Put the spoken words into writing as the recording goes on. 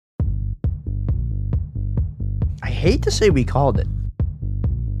hate to say we called it.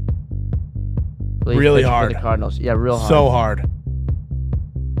 Really hard. For the Cardinals. Yeah, real hard. So hard.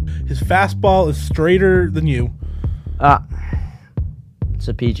 His fastball is straighter than you. It's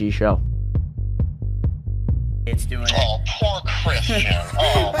a PG show. It's doing it. Oh, poor Christian.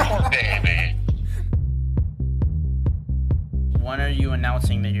 Oh, poor baby. When are you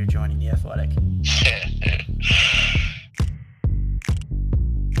announcing that you're joining the Athletic?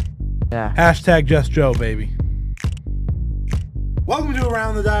 Yeah. Hashtag Just Joe, baby. Welcome to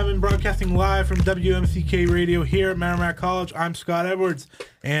Around the Diamond, broadcasting live from WMCK Radio here at Merrimack College. I'm Scott Edwards,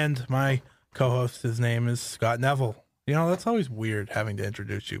 and my co-host, his name is Scott Neville. You know, that's always weird having to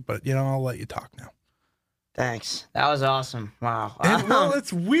introduce you, but, you know, I'll let you talk now. Thanks. That was awesome. Wow. Well,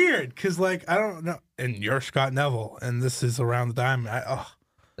 it's weird, because, like, I don't know. And you're Scott Neville, and this is Around the Diamond.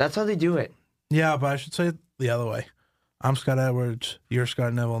 That's how they do it. Yeah, but I should say it the other way. I'm Scott Edwards, you're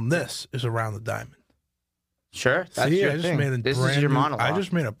Scott Neville, and this is Around the Diamond. Sure, that's See, your I just thing. made a This brand is your new, monologue. I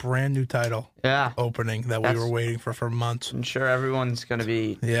just made a brand new title opening that we were waiting for months. I'm sure everyone's going to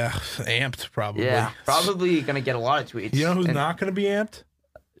be... Yeah, amped probably. Yeah, probably going to get a lot of tweets. You know who's not going to be amped?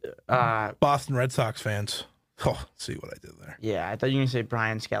 Boston Red Sox fans. Oh, see what I did there. Yeah, I thought you were going to say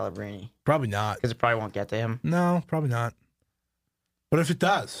Brian Scalabrine. Probably not. Because it probably won't get to him. No, probably not. But if it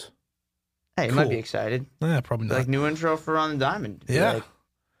does... Hey, you might be excited. Yeah, probably not. Like new intro for On the Diamond. Yeah. Like,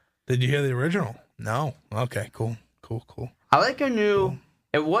 did you hear the original? No. Okay, cool. I like a new... Cool.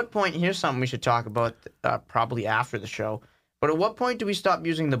 At what point... Here's something we should talk about probably after the show. But at what point do we stop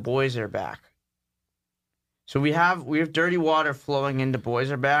using The Boys Are Back? So we have Dirty Water flowing into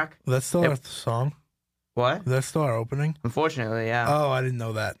Boys Are Back. That's still our song? What? That's still our opening? Unfortunately, yeah. Oh, I didn't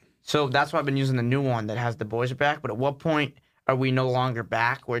know that. So that's why I've been using the new one that has The Boys Are Back. But at what point are we no longer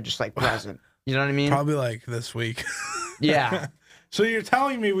back? We're just like present. You know what I mean? Probably like this week. Yeah. So you're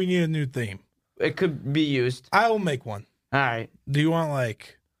telling me we need a new theme? It could be used. I will make one. All right. Do you want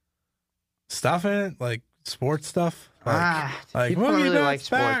like stuff in it, like sports stuff? Like people don't Mookie really like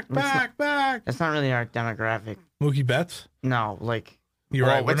Betts, sports. back. That's not really our demographic. Mookie Betts? No, like you're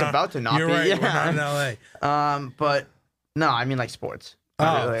right. It's about to not you're be. Right. Yeah. We're not in LA. But no, I mean like sports.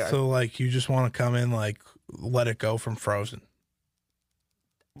 Oh, really so like you just want to come in like Let It Go from Frozen.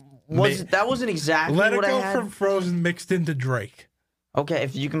 That wasn't exactly Let what It I Go had. from Frozen mixed into Drake. Okay,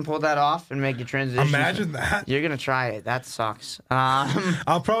 if you can pull that off and make a transition. Imagine that. You're going to try it. That sucks.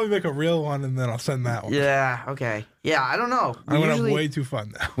 I'll probably make a real one and then I'll send that one. Yeah, okay. Yeah, I don't know. I'm going to have way too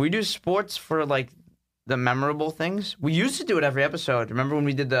fun now. We do sports for like the memorable things. We used to do it every episode. Remember when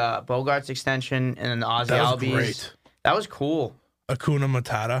we did the Bogarts extension and then the Ozzy That was Albies? great. That was cool. Hakuna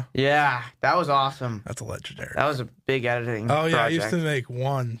Matata. Yeah, that was awesome. That's a legendary. That was a big editing Oh, yeah, project. I used to make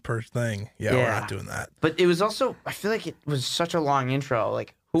one per thing. Yeah, we're not doing that. But it was also, I feel like it was such a long intro.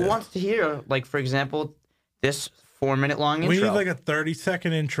 Like, who wants to hear, like, for example, this 4-minute long intro? We need like a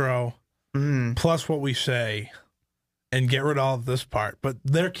 30-second intro plus what we say and get rid of all of this part. But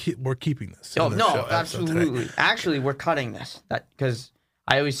we're keeping this. Oh, no, absolutely. Actually, we're cutting this because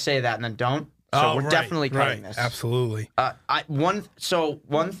I always say that and then don't. So we're definitely cutting this. Absolutely. One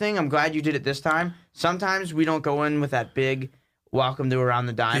thing, I'm glad you did it this time. Sometimes we don't go in with that big welcome to Around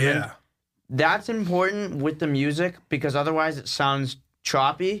the Diamond. Yeah. That's important with the music because otherwise it sounds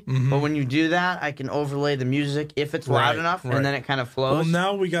choppy. But when you do that, I can overlay the music if it's loud enough, and then it kind of flows. Well,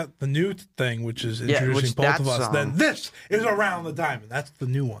 now we got the new thing, which is introducing both of us. Then this is Around the Diamond. That's the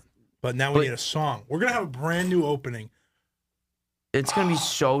new one. But now we need a song. We're going to have a brand new opening. It's going to be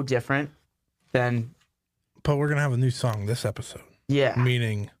so different. But we're gonna have a new song this episode. Yeah,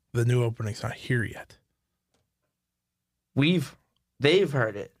 meaning the new opening's not here yet. They've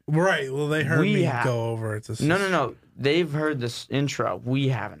heard it. Right. Well, they heard me go over it. No. They've heard this intro. We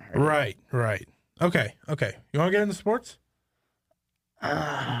haven't heard it. Right. Okay. You want to get into sports?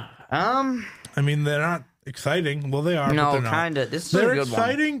 I mean, they're not exciting. Well, they are. No, but they're not. kind of. This is they're a good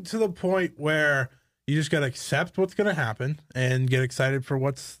exciting to the point where you just got to accept what's going to happen and get excited for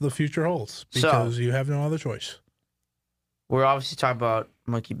what's the future holds because you have no other choice. We're obviously talking about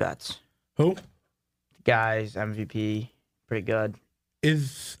Mookie Betts. Who? The guy's MVP. Pretty good.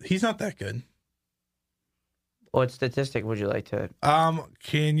 He's not that good. What statistic would you like to?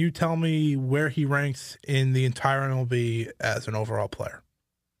 Can you tell me where he ranks in the entire MLB as an overall player?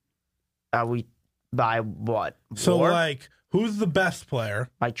 By what? So, like, who's the best player?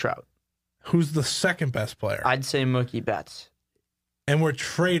 By Trout. Who's the second best player? I'd say Mookie Betts. And we're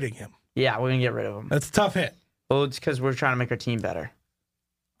trading him. Yeah, we're going to get rid of him. That's a tough hit. Well, it's because we're trying to make our team better.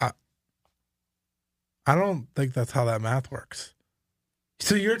 I don't think that's how that math works.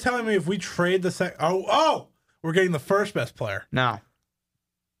 So you're telling me if we trade the second... Oh! We're getting the first best player. No.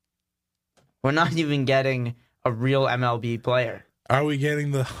 We're not even getting a real MLB player. Are we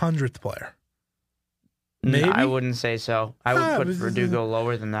getting the 100th player? Maybe? I wouldn't say so. I would put this Verdugo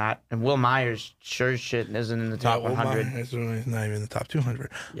lower than that. And Will Myers sure shit isn't in the top 100. He's not even in the top 200.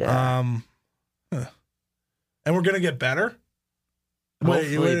 Yeah. And we're going to get better?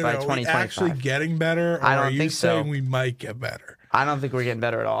 Hopefully by are we 2025. actually getting better? Or I don't are you think so. saying we might get better? I don't think we're getting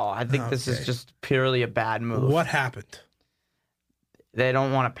better at all. I think this is just purely a bad move. What happened? They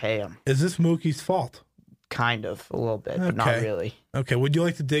don't want to pay him. Is this Mookie's fault? Kind of, a little bit, but not really. Okay, would you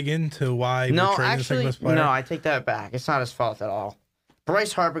like to dig into why No, we're trading actually, this player? no, I take that back. It's not his fault at all.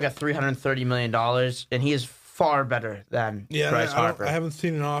 Bryce Harper got $330 million, and he is far better than Bryce Harper. I haven't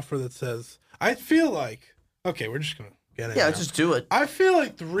seen an offer that says... I feel like... Okay, we're just going to get it. Yeah, let's just do it. I feel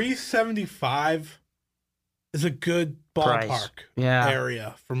like 375 is a good ballpark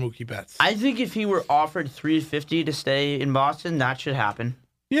area for Mookie Betts. I think if he were offered $350 to stay in Boston, that should happen.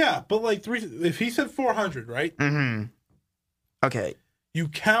 Yeah, but like if he said 400, right? Mm-hmm. Okay. You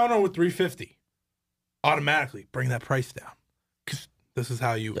counter with 350. Automatically bring that price down. Because this is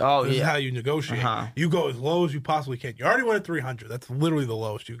how you negotiate. You go as low as you possibly can. You already went at 300. That's literally the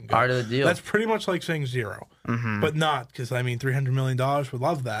lowest you can go. Part of the deal. That's pretty much like saying zero. Mm-hmm. But not, because I mean $300 million, would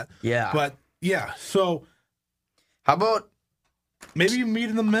love that. Yeah. But yeah, so how about maybe you meet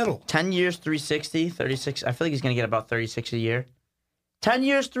in the middle. 10 years, 360, 36. I feel like he's going to get about 36 a year. 10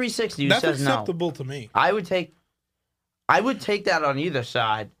 years, 360. That's says acceptable to me. I would take that on either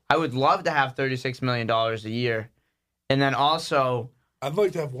side. I would love to have $36 million a year. And then also, I'd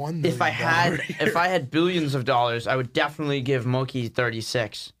like to have $1 million. If I had billions of dollars, I would definitely give Mookie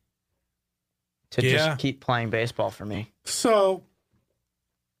 36 to just keep playing baseball for me. So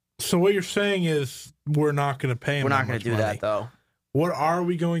what you're saying is we're not going to pay him. We're not going to do that, though. What are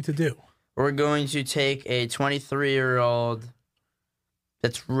we going to do? We're going to take a 23-year-old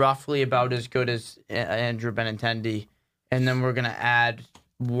that's roughly about as good as Andrew Benintendi, and then we're going to add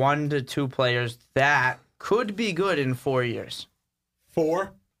 1 to 2 players that could be good in 4 years.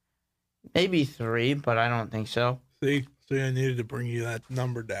 4? Maybe 3, but I don't think so. See, I needed to bring you that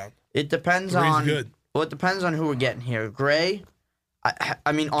number down. It depends 3's on good. Well, it depends on who we're getting here. Gray,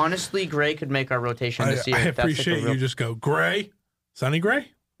 I mean, honestly, Gray could make our rotation this year. I appreciate you just go Gray, Sonny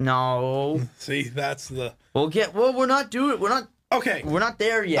Gray. No. See, that's the. We're not doing. We're not. Okay. We're not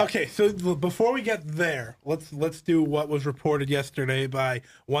there yet. Okay, so before we get there, let's do what was reported yesterday by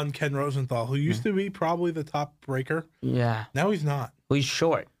one Ken Rosenthal, who used to be probably the top breaker. Yeah. Now he's not. Well, he's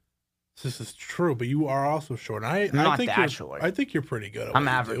short. This is true, but you are also short. I'm not that short. I think you're pretty good at I'm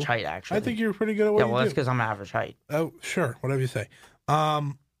what average you do. height, actually. I think you're pretty good at what you do. Yeah, well, that's because I'm average height. Oh, sure. Whatever you say.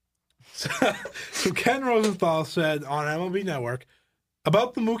 So Ken Rosenthal said on MLB Network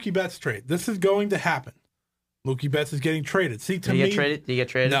about the Mookie Betts trade. This is going to happen. Mookie Betts is getting traded. See, to me, Did he get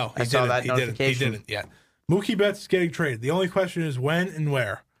traded? No, I saw that notification. He didn't yet. Mookie Betts is getting traded. The only question is when and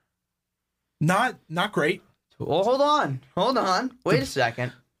where. Not great. Well, hold on. Wait a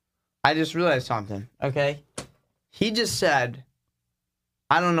second. I just realized something. Okay, he just said,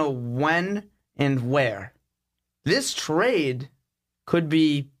 I don't know when and where. This trade could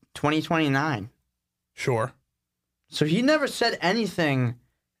be 2029. Sure. So he never said anything.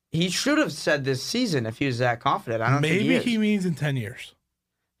 He should have said this season if he was that confident. I don't think he is. Maybe he means in 10 years.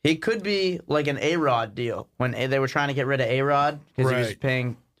 He could be like an A-Rod deal when they were trying to get rid of A-Rod because he was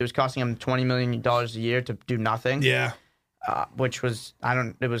paying. It was costing him $20 million a year to do nothing. Yeah. Which was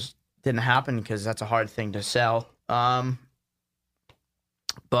didn't happen because that's a hard thing to sell. But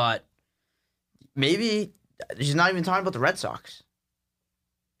maybe he's not even talking about the Red Sox.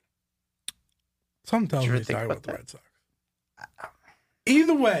 Sometimes he's talking about the Red Sox.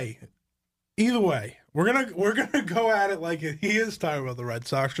 Either way, we're gonna go at it like he is talking about the Red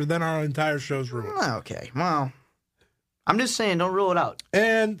Sox, or then our entire show's ruined. Okay, well, I'm just saying, don't rule it out.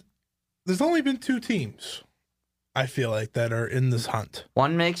 And there's only been 2 teams, I feel like, that are in this hunt.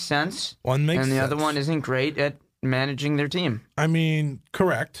 One makes sense. And the other one isn't great at managing their team. I mean,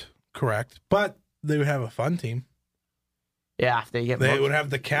 correct, but they would have a fun team. Yeah, if they get. They would have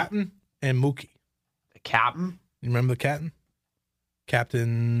the captain and Mookie. The captain. You remember the captain?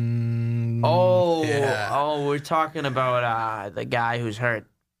 Captain. Oh, yeah. Oh, we're talking about the guy who's hurt.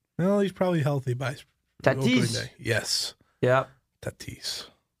 Well, he's probably healthy by opening day. Yes. Yep. Tatis.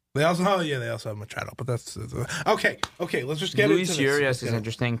 They also have Machado, but that's okay. Let's just get Luis into this. Urias is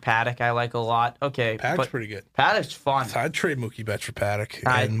interesting. Paddock, I like a lot. Okay, Paddock's pretty good. Paddock's fun. So I'd trade Mookie Betts for Paddock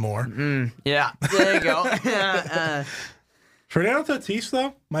and more. Yeah, there you go. Fernando Tatis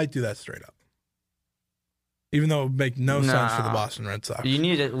though might do that straight up, even though it would make no sense for the Boston Red Sox. You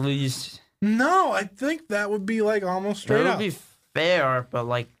need at least. No, I think that would be like almost straight up. That would be fair, but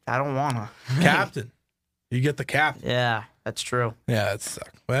like I don't wanna. Captain. You get the cap. Yeah, that's true. Yeah, it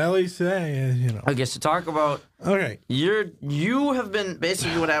sucks. Well, at least, you know. Okay, so talk about Okay. you have been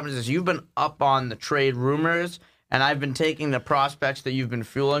basically what happens is you've been up on the trade rumors, and I've been taking the prospects that you've been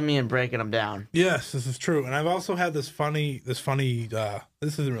fueling me and breaking them down. Yes, this is true. And I've also had this funny, this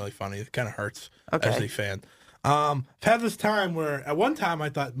isn't really funny. It kind of hurts as a fan. I've had this time where at one time I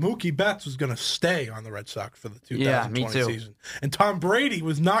thought Mookie Betts was going to stay on the Red Sox for the 2020 season. And Tom Brady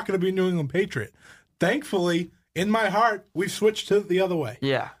was not going to be a New England Patriot. Thankfully, in my heart, we've switched to the other way.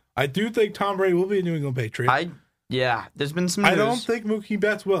 Yeah. I do think Tom Brady will be a New England Patriot. There's been some news. I don't think Mookie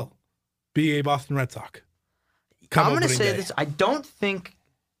Betts will be a Boston Red Sox. I'm going to say this. I don't think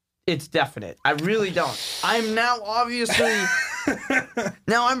it's definite. I really don't. I'm now obviously...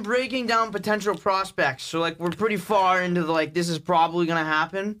 now I'm breaking down potential prospects. So, like, we're pretty far into the, like, this is probably going to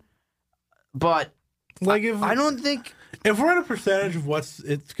happen. But like I don't think... If we're at a percentage of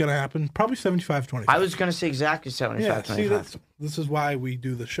it's going to happen, probably 75-25. I was going to say exactly 75-25. See, this is why we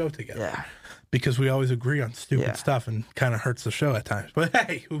do the show together. Yeah. Because we always agree on stupid stuff and kind of hurts the show at times. But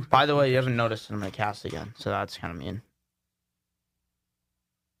hey. By the way, you haven't noticed I'm going to cast again, so that's kind of mean.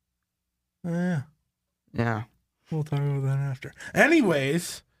 Yeah. Yeah. We'll talk about that after.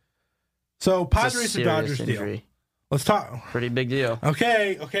 Anyways, so Padres to Dodgers injury. deal. Let's talk. Pretty big deal.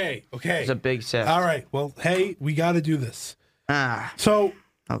 Okay. It's a big set. All right. Well, hey, we got to do this. So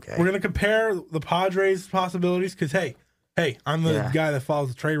okay, we're going to compare the Padres' possibilities because, hey, I'm the guy that follows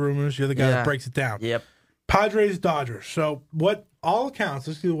the trade rumors. You're the guy that breaks it down. Yep. Padres, Dodgers. So what all accounts,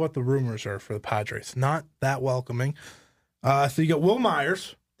 let's see what the rumors are for the Padres. Not that welcoming. So you got Will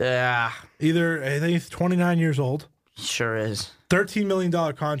Myers. Yeah. I think he's 29 years old. Sure is. $13 million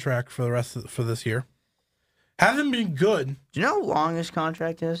contract for this year. Hasn't been good. Do you know how long his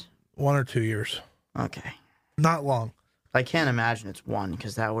contract is? 1 or 2 years. Okay. Not long. I can't imagine it's 1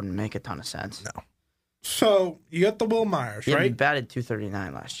 because that wouldn't make a ton of sense. No. So you got the Will Myers, right? He batted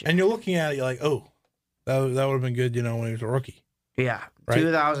 .239 last year. And you're looking at it, you're like, oh, that would have been good, when he was a rookie. Yeah. Right?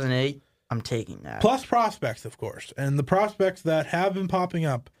 2008, I'm taking that. Plus prospects, of course. And the prospects that have been popping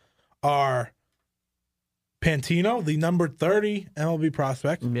up are Pantino, the number 30 MLB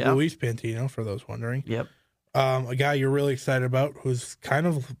prospect. Yep. Luis Pantino, for those wondering. Yep. A guy you're really excited about who's kind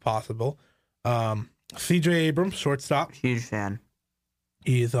of possible. C.J. Abrams, shortstop. Huge fan.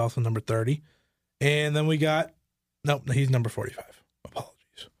 He is also number 30. And then we got... Nope, he's number 45.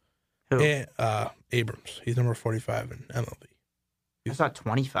 Apologies. Who? And, Abrams. He's number 45 in MLB. That's not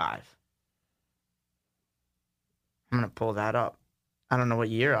 25. I'm going to pull that up. I don't know what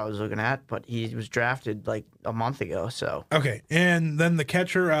year I was looking at, but he was drafted like a month ago, so... Okay, and then the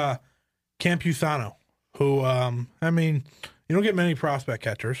catcher, Campusano, who, you don't get many prospect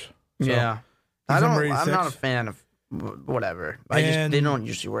catchers. So yeah. I'm not a fan of whatever. They don't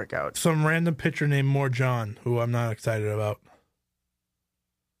usually work out. Some random pitcher named Moore John, who I'm not excited about.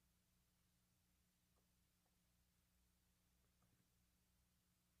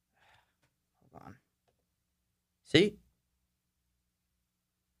 Hold on. See?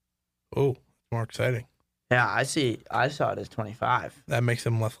 Oh, more exciting. Yeah, I see. I saw it as 25. That makes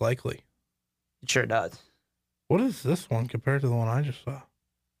him less likely. It sure does. What is this one compared to the one I just saw?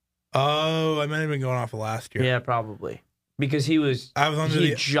 Oh, I might have been going off of last year. Yeah, probably. Because he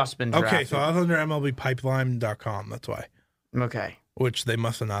had just been drafted. Okay, so I was under MLBpipeline.com. That's why. Okay. Which they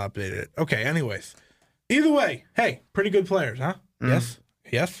must have not updated it. Okay, anyways. Either way, hey, pretty good players, huh? Yes?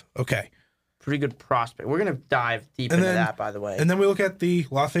 Yes? Okay. Pretty good prospect. We're going to dive deep into that, by the way. And then we look at the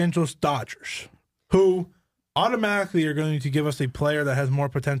Los Angeles Dodgers, who automatically are going to give us a player that has more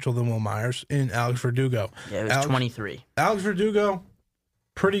potential than Will Myers in Alex Verdugo. Yeah, it was 23. Alex Verdugo,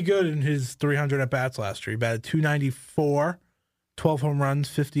 pretty good in his 300 at-bats last year. He batted .294, 12 home runs,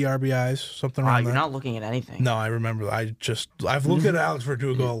 50 RBIs, something around that. You're not looking at anything. No, I remember. I've looked at Alex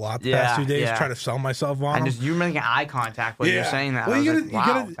Verdugo a lot the past 2 days, try to sell myself on him. You're making eye contact when you're saying that.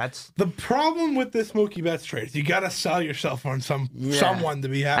 Well, that's... The problem with this Mookie Betts trade is you got to sell yourself on someone to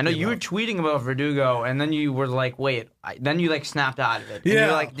be happy. I know you were tweeting about Verdugo, and then you were like, wait. Then you snapped out of it. And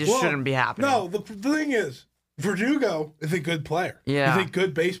you're like, this shouldn't be happening. No, the thing is, Verdugo is a good player. Yeah. He's a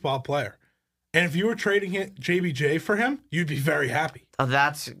good baseball player. And if you were trading JBJ for him, you'd be very happy. Oh,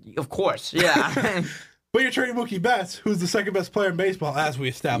 that's, of course, yeah. But you're trading Mookie Betts, who's the second best player in baseball, as we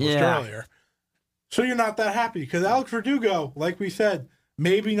established earlier. So you're not that happy. Because Alex Verdugo, like we said,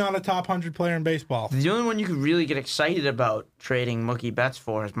 maybe not a top 100 player in baseball. The only one you could really get excited about trading Mookie Betts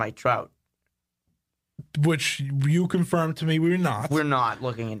for is Mike Trout. Which you confirmed to me we're not. We're not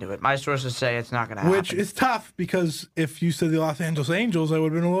looking into it. My sources say it's not going to happen. Which is tough, because if you said the Los Angeles Angels, I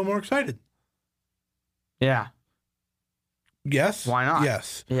would have been a little more excited. Yeah. Yes? Why not?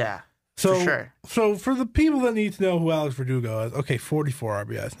 Yes. Yeah. So, For sure. So for the people that need to know who Alex Verdugo is, okay, 44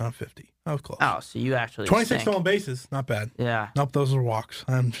 RBIs, not 50. That was close. Oh, so you actually 26 stink. stolen bases, not bad. Yeah. Nope, those are walks.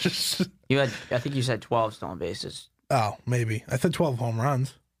 I'm just. I think you said 12 stolen bases. Oh, maybe I said 12 home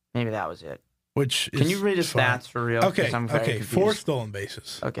runs, Maybe that was it. which Can is you read his fine. stats for real? 'Cause Okay, I'm very okay, confused. 4 stolen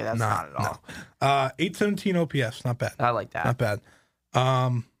bases. Okay, that's not at all. No. 817 OPS, not bad. I like that. Not bad.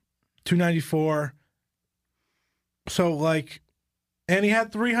 294. So and he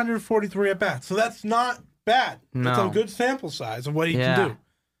had 343 at bats. So that's not bad. That's No. a good sample size of what he Yeah. can do.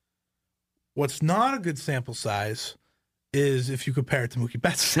 What's not a good sample size is if you compare it to Mookie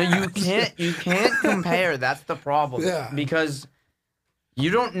Betts. No, you can't compare. That's the problem. Yeah. Because you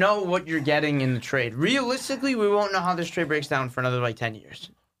don't know what you're getting in the trade. Realistically, we won't know how this trade breaks down for another 10 years.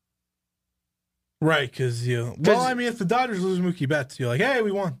 Right, because if the Dodgers lose Mookie Betts, you're like, hey,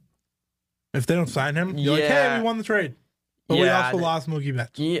 we won. If they don't sign him, you're like, hey, we won the trade. But we also lost Mookie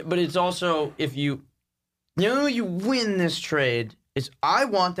Betts. Yeah, but it's also if you win this trade is I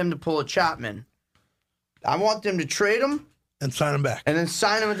want them to pull a Chapman. I want them to trade him And sign him back. and then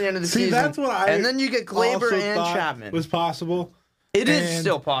sign him at the end of the season. That's what I and then you get Glaber also and thought Chapman. was possible. It is And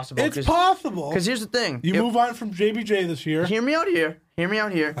still possible. It's possible. Because here's the thing. You move on from JBJ this year. Hear me out here.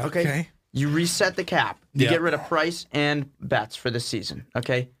 Okay. You reset the cap. You get rid of Price and Betts for this season.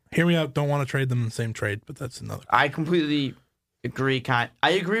 Okay. Hear me out. Don't want to trade them in the same trade, but that's another. I completely agree. I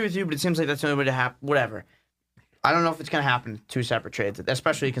agree with you, but it seems like that's the only way to happen. Whatever. I don't know if it's going to happen 2 separate trades,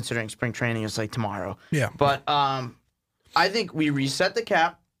 especially considering spring training is like tomorrow. Yeah. But I think we reset the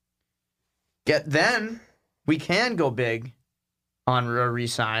cap. Then we can go big on a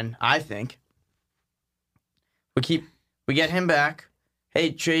re-sign. I think we get him back.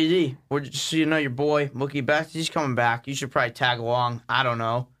 Hey JD, just so you know, your boy Mookie Betts, he's coming back. You should probably tag along. I don't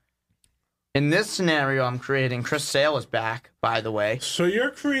know. In this scenario, I'm creating Chris Sale is back. By the way, So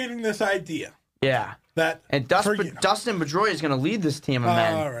you're creating this idea yeah. that And Dustin Pedroia is going to lead this team of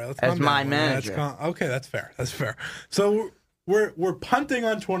men all right, let's as calm my down. manager. Okay, that's fair. That's fair. So we're punting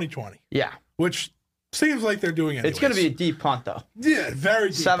on 2020, Yeah. which seems like they're doing it. It's going to be a deep punt, though. Yeah, very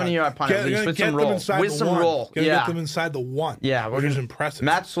deep 70-yard punt at least with some roll. With some roll. Gonna Yeah. get them inside the 1. Yeah, which is impressive.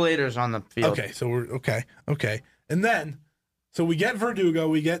 Matt Slater's on the field. Okay, so we're okay. And then so we get Verdugo,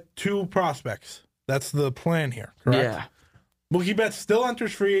 we get 2 prospects. That's the plan here, correct? Yeah. Mookie Betts still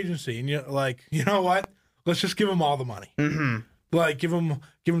enters free agency, and you're like, you know what? Let's just give him all the money. Mm-hmm. Like give him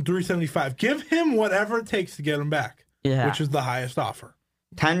 $375. Give him whatever it takes to get him back. Yeah. Which is the highest offer.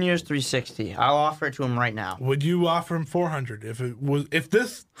 10 years, $360. I'll offer it to him right now. Would you offer him $400 if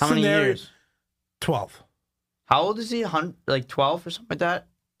this How many scenario, years? 12? How old is he? 12 or something like that?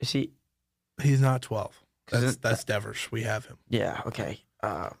 Is he? He's not 12. 'Cause That's Devers. We have him. Yeah. Okay.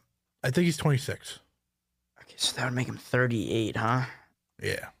 I think he's 26. Okay. So that would make him 38, huh?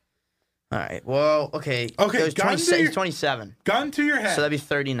 Yeah. All right. Well. Okay. Okay, So he's gun to your- 27. Gun to your head. So that'd be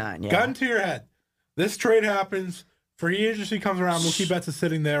 39. Yeah. Gun to your head. This trade happens. Free agency comes around. Mookie Betts is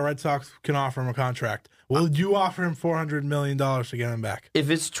sitting there. Red Sox can offer him a contract. Will you offer him $400 million to get him back?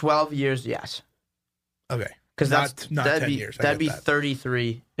 If it's 12 years, yes. Okay. Because not that'd 10 be years. I that'd get be that.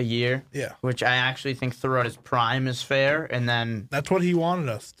 33 a year. Yeah. Which I actually think throughout his prime is fair, and then That's what he wanted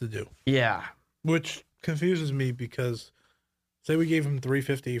us to do, yeah, which confuses me because say we gave him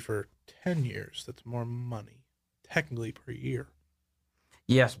 $350 for 10 years. That's more money, technically, per year.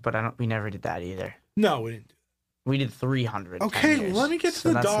 yes, but we never did that either. No, we didn't do We did 300. that. Okay, let me get to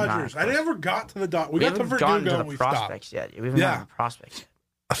the Dodgers. I never got to the Dodgers. We got to haven't gotten Verdugo to and the we prospects stopped. yet. We haven't gotten to the prospects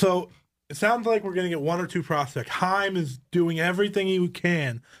yet. So it sounds like we're going to get 1 or 2 prospects. Heim is doing everything he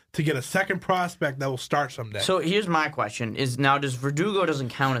can to get a second prospect that will start someday. So here's my question: does Verdugo doesn't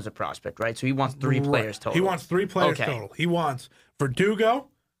count as a prospect, right? So he wants 3 players total. He wants 3 players Okay. total. He wants Verdugo,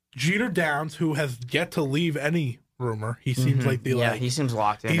 Jeter Downs, who has yet to leave any rumor. He seems like the he seems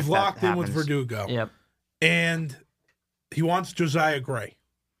locked in. he's if that locked in with happens. Verdugo. Yep, And he wants Josiah Gray,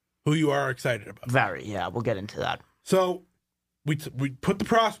 who you are excited about. very. Yeah, we'll get into that. So we put the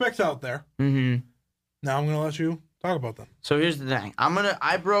prospects out there. Mm-hmm. Now I'm going to let you talk about them. So here's the thing.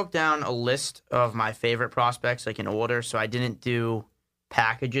 I broke down a list of my favorite prospects, like in order, so I didn't do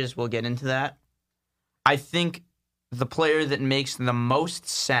packages. We'll get into that. I think the player that makes the most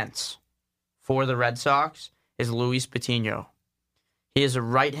sense for the Red Sox is Luis Patino. He is a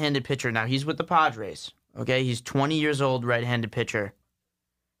right-handed pitcher. Now, he's with the Padres, okay? He's 20 years old, right-handed pitcher.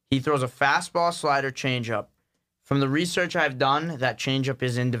 He throws a fastball, slider, changeup. From the research I've done, that changeup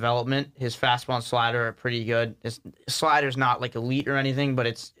is in development. His fastball and slider are pretty good. His slider's not like elite or anything,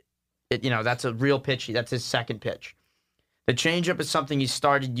 but that's a real pitch. That's his second pitch. The changeup is something he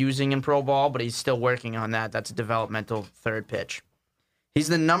started using in pro ball, but he's still working on that. That's a developmental third pitch. He's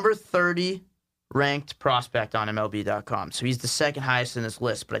the number 30 ranked prospect on MLB.com. So he's the second highest in this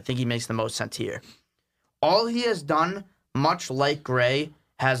list, but I think he makes the most sense here. All he has done, much like Gray,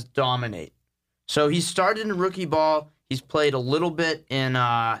 has dominate. So he started in rookie ball. He's played a little bit in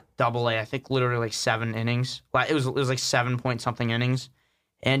Double-A. I think literally like 7 innings. It was like 7-point-something innings.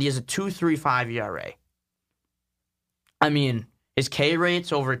 And he has a 2.35 ERA. I mean, his K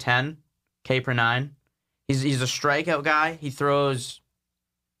rate's over 10, K per 9. He's a strikeout guy. He throws...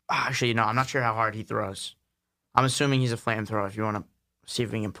 Actually, no, I'm not sure how hard he throws. I'm assuming he's a flamethrower if you want to see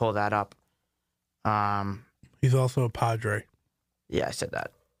if we can pull that up. He's also a Padre. Yeah, I said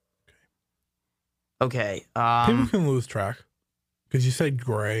that. Okay. People can lose track because you said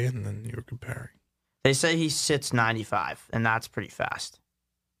Gray and then you were comparing. They say he sits 95, and that's pretty fast.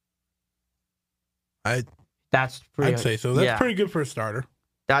 I'd pretty, say so. That's pretty good for a starter.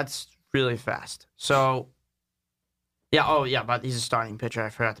 That's really fast. So, yeah. Oh, yeah. But he's a starting pitcher. I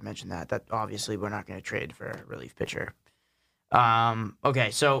forgot to mention that. That obviously we're not going to trade for a relief pitcher.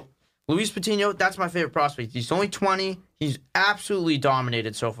 Okay. So Luis Patino, that's my favorite prospect. He's only 20. He's absolutely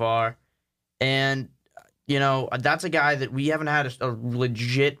dominated so far, and that's a guy that we haven't had a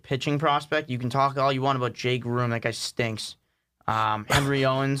legit pitching prospect. You can talk all you want about Jay Groom. That guy stinks. Henry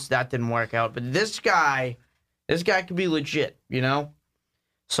Owens, that didn't work out. But this guy could be legit,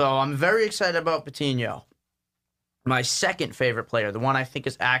 So I'm very excited about Patino. My second favorite player, the one I think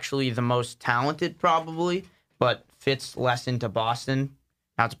is actually the most talented probably, but fits less into Boston.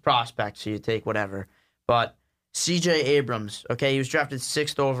 Now it's a prospect, so you take whatever. But C.J. Abrams, okay, he was drafted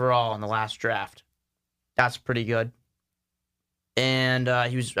 6th overall in the last draft. That's pretty good. And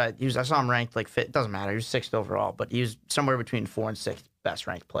he was I saw him ranked like it doesn't matter. He was 6th overall, but he was somewhere between 4th and 6th best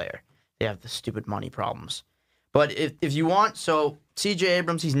ranked player. They have the stupid money problems. But if you want, so C.J.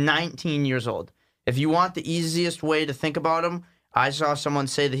 Abrams, he's 19 years old. If you want the easiest way to think about him, I saw someone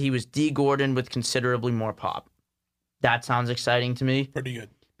say that he was D. Gordon with considerably more pop. That sounds exciting to me. Pretty good.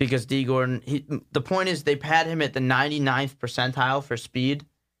 Because D. Gordon, the point is they've had him at the 99th percentile for speed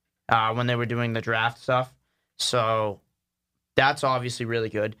when they were doing the draft stuff. So that's obviously really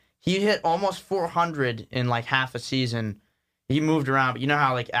good. He hit almost 400 in like half a season. He moved around, but you know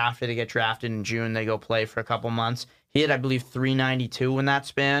how like after they get drafted in June, they go play for a couple months. He had, I believe, 392 in that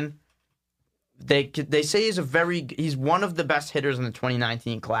span. They say he's one of the best hitters in the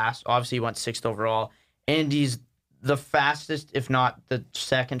 2019 class. Obviously, he went 6th overall, and he's the fastest, if not the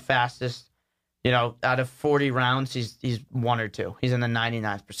second fastest. Out of 40 rounds, he's 1 or 2. He's in the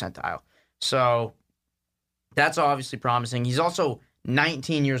 99th percentile. So that's obviously promising. He's also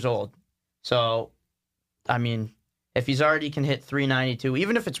 19 years old. So, I mean, if he's already can hit 392,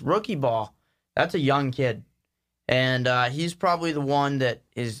 even if it's rookie ball, that's a young kid. And he's probably the one that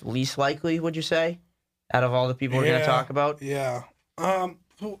is least likely, would you say, out of all the people we're going to talk about? Yeah.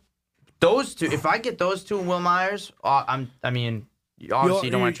 Those two, if I get those two and Will Myers, obviously you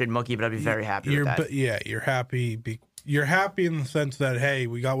don't want to trade Mookie, but I'd be very happy with that. But yeah, you're happy. You're happy in the sense that, hey,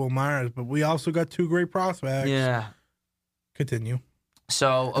 we got Will Myers, but we also got 2 great prospects. Yeah. Continue.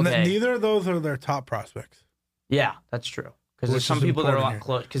 So, okay. And neither of those are their top prospects. Yeah, that's true. Because there's some people that are a lot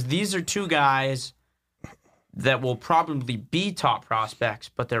close. Because these are 2 guys that will probably be top prospects,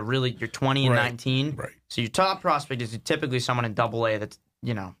 but they're 20 and 19. Right. So your top prospect is typically someone in Double-A that's,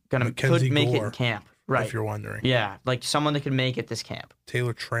 could make it in camp. Right. If you're wondering. Yeah, like someone that could make it this camp.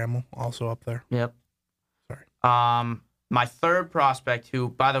 Taylor Trammell also up there. Yep. Sorry. My third prospect, who,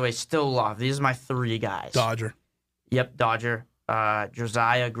 by the way, still love. These are my 3 guys. Dodger. Yep, Dodger.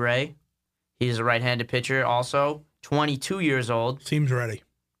 Josiah Gray. He's a right-handed pitcher also. 22 years old. Seems ready.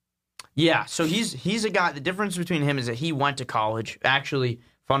 Yeah, so he's a guy. The difference between him is that he went to college. Actually,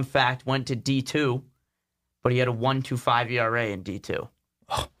 fun fact, went to D2, but he had a 1.25 ERA in D2.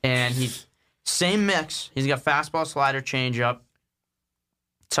 And he's same mix. He's got fastball, slider, changeup.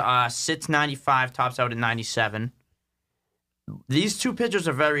 Sits 95, tops out at 97. These 2 pitchers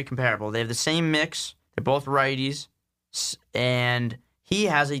are very comparable. They have the same mix. They're both righties. And he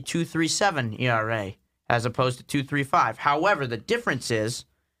has a 2.37 ERA as opposed to 2.35. However, the difference is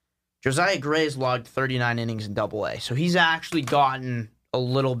Josiah Gray's logged 39 innings in Double-A. So he's actually gotten a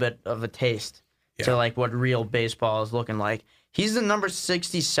little bit of a taste to like what real baseball is looking like. He's the number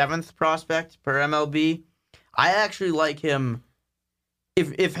 67th prospect per MLB. I actually like him.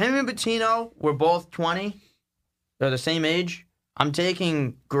 If him and Patino were both 20, they're the same age, I'm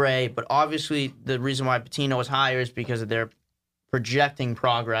taking Gray, but obviously the reason why Patino is higher is because of their projecting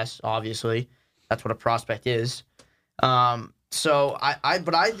progress, obviously. That's what a prospect is. So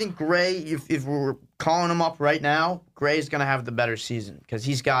I think Gray, if we're calling him up right now, Gray's going to have the better season because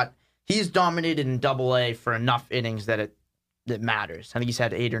he's dominated in Double-A for enough innings that that matters. I think he's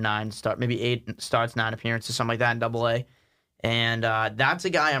had 8 or 9 maybe 8 starts, 9 appearances, something like that in Double-A. And that's a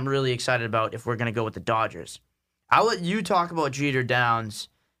guy I'm really excited about if we're going to go with the Dodgers. I'll let you talk about Jeter Downs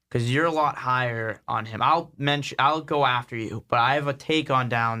because you're a lot higher on him. I'll go after you, but I have a take on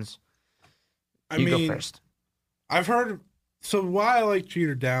Downs. You go first. I've heard. So why I like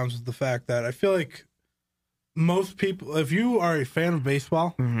Jeter Downs is the fact that I feel like most people, if you are a fan of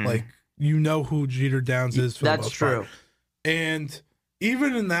baseball, like you know who Jeter Downs is. For That's the most true. Part. And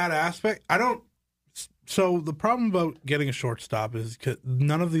even in that aspect, I don't. So the problem about getting a shortstop is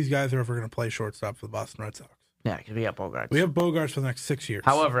none of these guys are ever going to play shortstop for the Boston Red Sox. Yeah, because we have Bogarts. We have Bogarts for the next 6 years.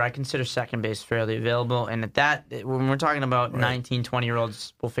 However, I consider second base fairly available, and when we're talking about 19,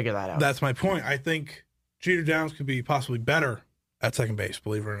 20-year-olds, we'll figure that out. That's my point. I think Jeter Downs could be possibly better at second base,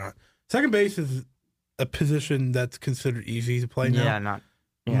 believe it or not. Second base is a position that's considered easy to play now.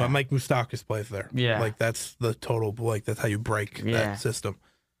 Mike Moustakas plays there. Yeah. Like, that's the total, like, that's how you break that system.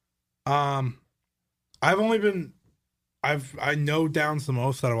 I know Downs the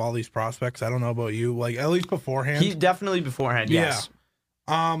most out of all these prospects. I don't know about you. Like, at least beforehand. He's definitely beforehand, yes.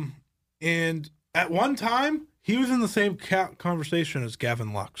 Yeah. And at one time, he was in the same conversation as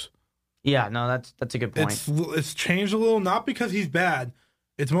Gavin Lux. Yeah, no, that's a good point. It's changed a little, not because he's bad.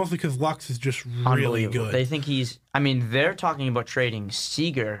 It's mostly because Lux is just really good. They think they're talking about trading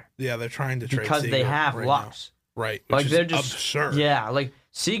Seager. Yeah, they're trying to trade because Seager they have right Lux. Now. Right, which is they're just absurd. Yeah, like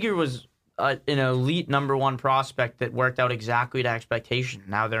Seager was an elite number 1 prospect that worked out exactly to expectation.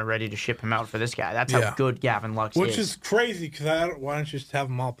 Now they're ready to ship him out for this guy. That's how good Gavin Lux is. Which is crazy because why don't you just have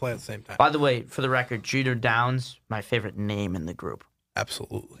them all play at the same time? By the way, for the record, Jeter Downs, my favorite name in the group.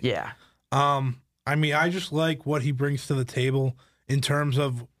 Absolutely. Yeah. I mean, I just like what he brings to the table in terms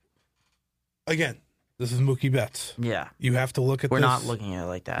of, again, this is Mookie Betts. Yeah. You have to look at We're not looking at it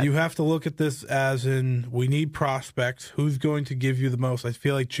like that. You have to look at this as in, we need prospects. Who's going to give you the most? I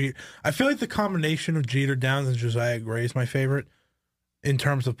feel like the combination of Jeter Downs and Josiah Gray is my favorite in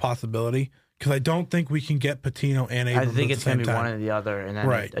terms of possibility, because I don't think we can get Patino and Abrams. I think it's going to be one or the other, and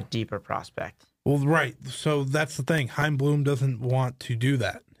then a deeper prospect. Well, right. So that's the thing. Chaim Bloom doesn't want to do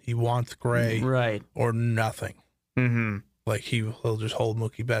that. He wants Gray or nothing. Mm-hmm. Like, he'll just hold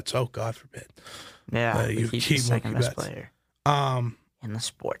Mookie Betts. Oh, God forbid. Yeah, you keep keep the second best Betts. player in the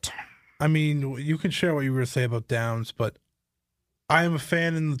sport. I mean, you can share what you were going to say about Downs, but I am a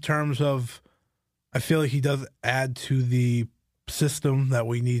fan in the terms of, I feel like he does add to the system that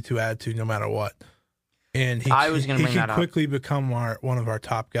we need to add to no matter what. And he can quickly become one of our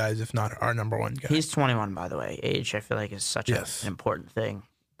top guys, if not our number 1 guy. He's 21, by the way. Age, I feel like, is such an important thing.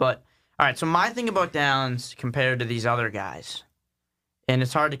 But, all right, so my thing about Downs compared to these other guys, and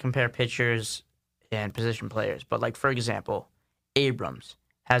it's hard to compare pitchers and position players, but, like, for example, Abrams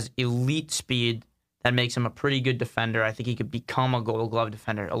has elite speed that makes him a pretty good defender. I think he could become a Gold Glove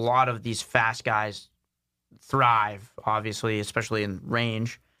defender. A lot of these fast guys thrive, obviously, especially in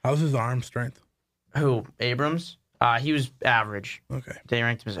range. How's his arm strength? Who? Abrams? He was average. Okay. They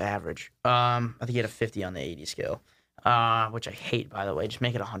ranked him as average. I think he had a 50 on the 80 scale, which I hate, by the way. Just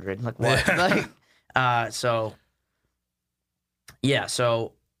make it 100. Like, what? So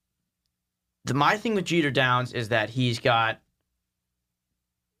my thing with Jeter Downs is that he's got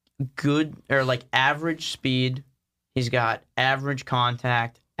good, or like average speed. He's got average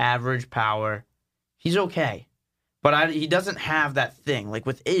contact, average power. He's okay. But he doesn't have that thing. Like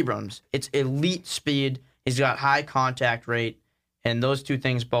with Abrams, it's elite speed. He's got high contact rate, and those two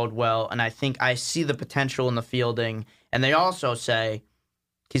things bode well. And I think I see the potential in the fielding. And they also say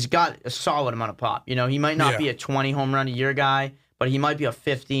he's got a solid amount of pop. You know, he might not be a 20 home run a year guy, but he might be a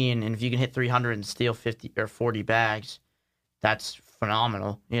 15. And if you can hit 300 and steal 50 or 40 bags, that's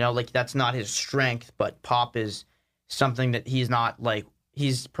phenomenal. You know, like that's not his strength, but pop is something that he's not like.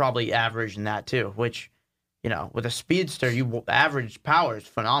 He's probably average in that too, which, you know, with a speedster, average power is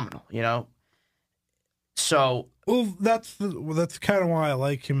phenomenal, you know? So. Well, that's kind of why I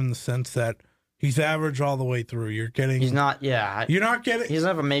like him in the sense that he's average all the way through. You're getting. He's not, You're not getting. He doesn't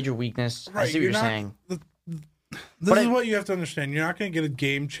have a major weakness. Right, I see what you're saying. This is what you have to understand. You're not going to get a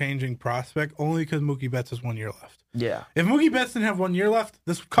game-changing prospect only because Mookie Betts has 1 year left. Yeah. If Mookie Betts didn't have 1 year left,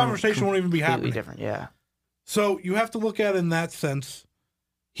 this conversation won't even be happening. Completely different, yeah. So you have to look at it in that sense.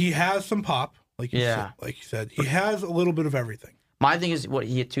 He has some pop, like you said. He has a little bit of everything. My thing is,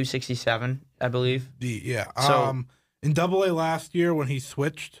 he hit 267, I believe. So, in Double-A last year when he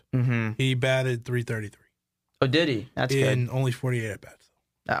switched, he batted 333. Oh, did he? That's good. In only 48 at bats.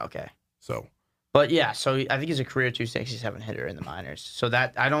 Oh, okay. So. But yeah, so I think he's a career 267 hitter in the minors. So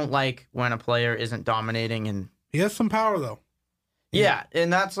that I don't like when a player isn't dominating, and he has some power though. Yeah,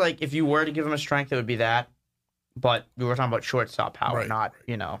 and that's like if you were to give him a strength, it would be that. But we were talking about shortstop power, Right, not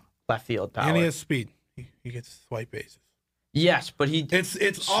left field power. And he has speed. He gets swipe bases. Yes, but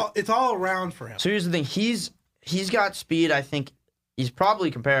it's all around for him. So here's the thing: he's got speed. I think he's probably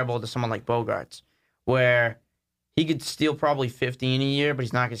comparable to someone like Bogarts, where he could steal probably 15 a year, but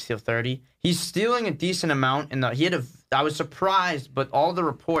he's not going to steal 30. He's stealing a decent amount. I was surprised, but all the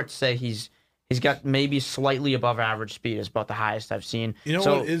reports say he's got maybe slightly above average speed. Is about the highest I've seen. You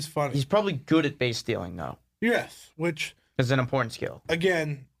know what is funny? He's probably good at base stealing, though. Yes, which is an important skill.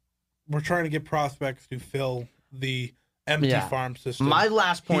 Again, we're trying to get prospects to fill the empty farm system. My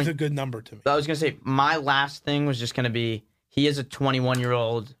last point. He's a good number to me. I was going to say, my last thing was just going to be, he is a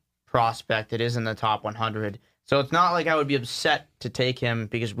 21-year-old prospect. It is in the top 100. So it's not like I would be upset to take him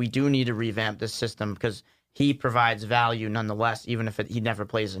because we do need to revamp this system because he provides value nonetheless, even if he never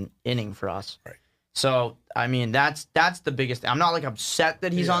plays an inning for us. Right. So, I mean, that's the biggest thing. I'm not like upset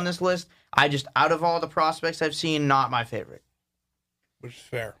that he's on this list. I just, out of all the prospects I've seen, not my favorite. Which is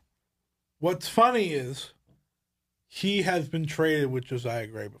fair. What's funny is he has been traded with Josiah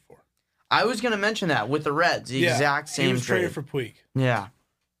Gray before. I was going to mention that with the Reds, the exact same trade. He was traded for Puig. Yeah.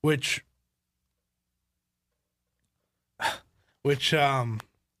 Which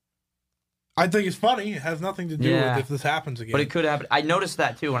I think is funny. It has nothing to do with if this happens again. But it could happen. I noticed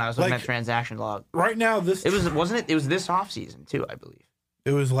that too when I was looking at transaction log. Right now, wasn't it? It was this offseason too, I believe.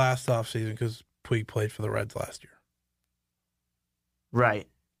 It was last offseason because Puig played for the Reds last year. Right.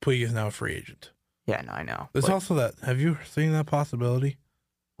 Puig is now a free agent. Yeah, no, I know. There's also that. Have you seen that possibility?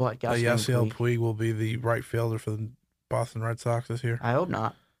 What? Yasiel Puig will be the right fielder for the Boston Red Sox this year. I hope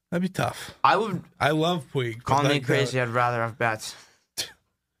not. That'd be tough. I would. I love Puig. Call me crazy. I'd rather have Betts.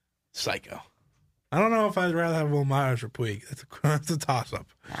 Psycho. I don't know if I'd rather have Will Myers or Puig. That's a toss-up.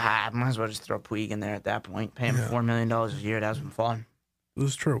 I might as well just throw Puig in there at that point. Pay him $4 million a year. That was some fun. It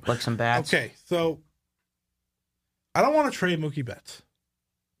was true. Like some bats. Okay, so I don't want to trade Mookie Betts.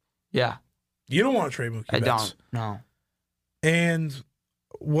 Yeah. You don't want to trade Mookie Betts. I don't. No. And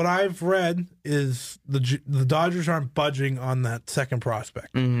what I've read is the Dodgers aren't budging on that second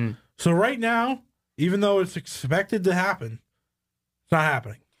prospect. Mm-hmm. So right now, even though it's expected to happen, it's not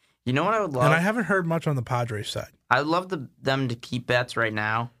happening. You know what I would love? And I haven't heard much on the Padres side. I would love them to keep Betts right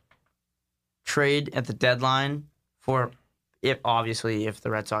now. Trade at the deadline for, if the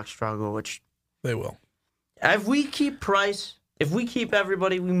Red Sox struggle, which they will. If we keep Price, if we keep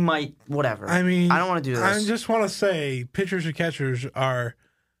everybody, we might, whatever. I mean, I don't want to do this. I just want to say pitchers and catchers are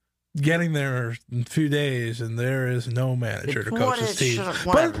getting there in a few days, and there is no manager to coach this team.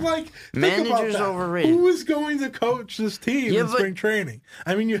 But, manager's overrated. Who is going to coach this team in spring training?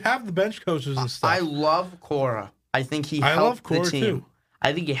 I mean, you have the bench coaches and stuff. I love Cora. I think he helped the team. Too.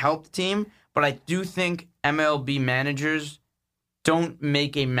 I think he helped the team, but I do think MLB managers don't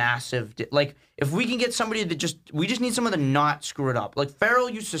make a massive... if we can get somebody that we just need someone to not screw it up. Like, Farrell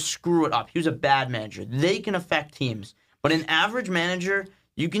used to screw it up. He was a bad manager. They can affect teams. But an average manager...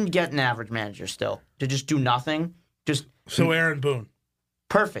 You can get an average manager still to just do nothing. So Aaron Boone.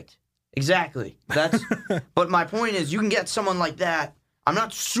 Perfect. Exactly. But my point is, you can get someone like that. I'm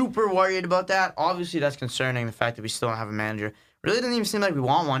not super worried about that. Obviously, that's concerning, the fact that we still don't have a manager. Really doesn't even seem like we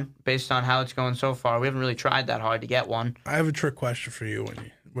want one based on how it's going so far. We haven't really tried that hard to get one. I have a trick question for you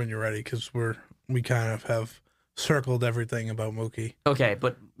when you're ready, because we kind of have circled everything about Mookie. Okay,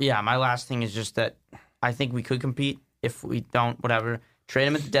 but yeah, my last thing is just that I think we could compete. If we don't, whatever. Trade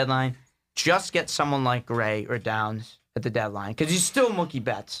him at the deadline. Just get someone like Gray or Downs at the deadline, because he's still Mookie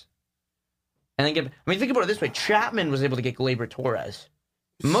Betts. And then think about it this way: Chapman was able to get Gleyber Torres.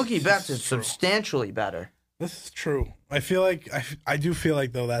 Mookie Betts is substantially better. This is true. I feel like I do feel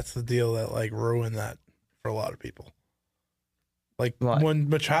like though that's the deal that ruined that for a lot of people. Like what? When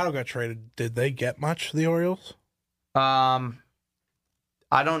Machado got traded, did they get much, the Orioles? I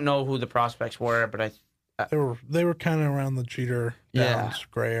don't know who the prospects were, but They were kind of around the Jeter, Downs,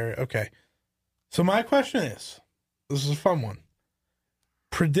 Gray area. Okay. So my question is, this is a fun one.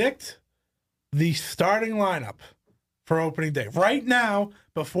 Predict the starting lineup for opening day. Right now,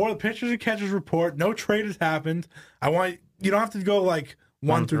 before the pitchers and catchers report, no trade has happened. You don't have to go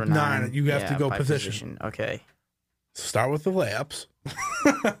 1 through 9. You have to go position. Okay. Start with the layups.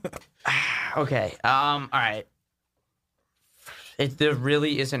 Okay. All right. There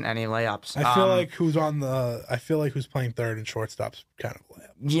really isn't any layups. I feel like who's playing third and shortstop's kind of layup.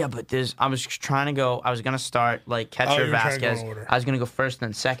 Yeah, but I was going to start catcher Vasquez. I was going to go first and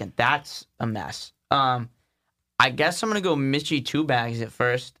then second. That's a mess. I guess I'm going to go Mitchie 2 bags at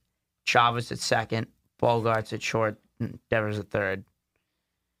first, Chavez at second, Bogarts at short, and Devers at third.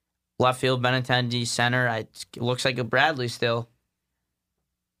 Left field, Benintendi, center. It looks like a Bradley still.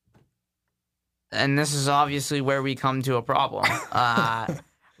 and this is obviously where we come to a problem.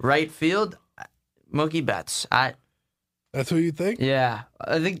 Right field, Mookie Betts. That's what you think? Yeah.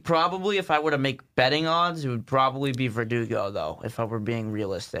 I think probably if I were to make betting odds, it would probably be Verdugo, though, if I were being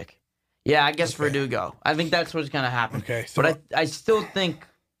realistic. Yeah, I guess Verdugo. I think that's what's going to happen. Okay. So but I still think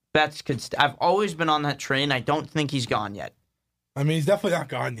Betts could... I've always been on that train. I don't think he's gone yet. I mean, he's definitely not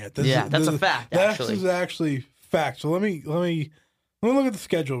gone yet. That's a fact, actually. This is actually fact. So let me look at the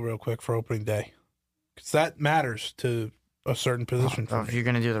schedule real quick for opening day. Because that matters to a certain position for me. If you're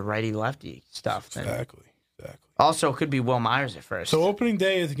going to do the righty-lefty stuff, then... Exactly. Also, it could be Will Myers at first. So opening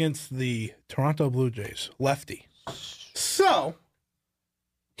day is against the Toronto Blue Jays, lefty. So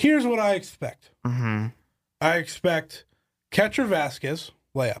here's what I expect. Mm-hmm. I expect catcher Vasquez,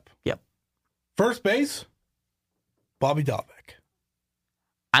 layup. Yep. First base, Bobby Dahlbeck.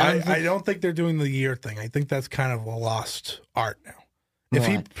 I don't think they're doing the year thing. I think that's kind of a lost art now. If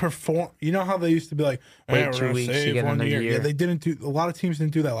he perform, you know how they used to be like, wait we're 2 gonna weeks to save get 1 another year. year. Yeah, they didn't do. A lot of teams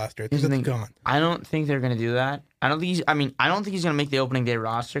didn't do that last year. I think that's gone. I don't think they're going to do that. I don't think he's going to make the opening day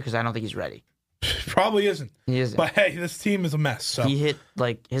roster because I don't think he's ready. Probably isn't. He isn't. But hey, this team is a mess. So he hit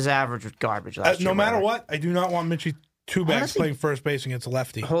his average was garbage last year. no matter what, I do not want Mitchie Two-Bags playing first base against a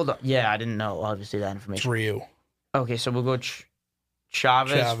lefty. Hold on. Yeah, I didn't know obviously that information. For you. Okay, so we'll go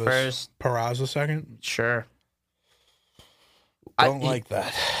Chavez first. Peraza second. Sure. Don't like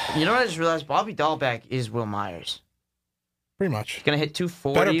that. You know what I just realized? Bobby Dahlbeck is Will Myers. Pretty much. He's going to hit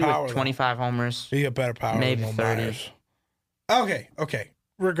 240 with 25 homers. He got better power maybe than Will 30. Myers. Okay.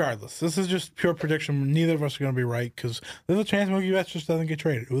 Regardless, this is just pure prediction. Neither of us are going to be right because there's a chance Mookie Betts just doesn't get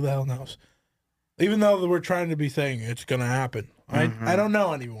traded. Who the hell knows? Even though we're trying to be saying it's going to happen. I don't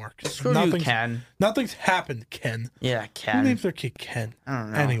know anymore. Screw you, Ken. Nothing's happened, Ken. Yeah, Ken. Who names their kid Ken? I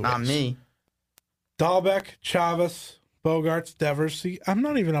don't know. Anyways. Not me. Dahlbeck, Chavez, Bogarts, Devers. See, I'm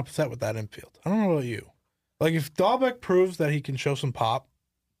not even upset with that infield. I don't know about you. Like, if Dahlbeck proves that he can show some pop,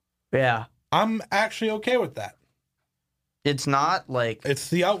 yeah, I'm actually okay with that. It's not like... It's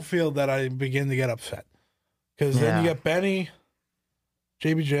the outfield that I begin to get upset. Because then you get Benny,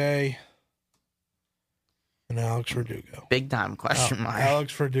 JBJ, and Alex Verdugo. Big time question mark.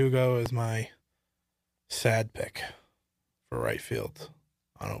 Alex Verdugo is my sad pick for right field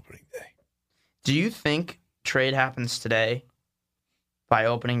on opening day. Do you think trade happens today? By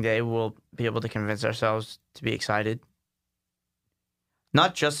opening day, we'll be able to convince ourselves to be excited.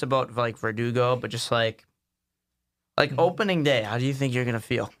 Not just about like Verdugo, but just like opening day. How do you think you're gonna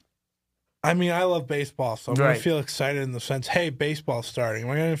feel? I mean, I love baseball, so I'm gonna feel excited in the sense, hey, baseball's starting.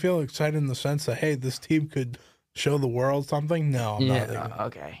 Am I gonna feel excited in the sense that, hey, this team could show the world something? No, I'm not.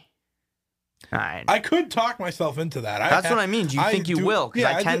 Okay. All right. I could talk myself into that. That's what I mean. Do you think you will?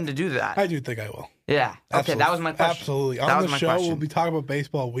 Because I tend to do that. I do think I will. Yeah. Okay, that was my question. Absolutely. On the show, we'll be talking about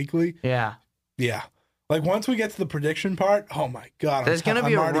baseball weekly. Yeah. Yeah. Like, once we get to the prediction part, oh, my God. There's going to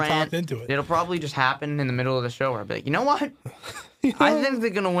be a rant. Talked into it. It'll probably just happen in the middle of the show where I'll be like, you know what? I think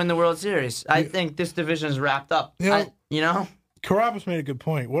they're going to win the World Series. I think this division is wrapped up. You know? Carabas made a good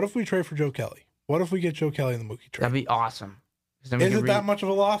point. What if we trade for Joe Kelly? What if we get Joe Kelly in the Mookie trade? That'd be awesome. Is it that much of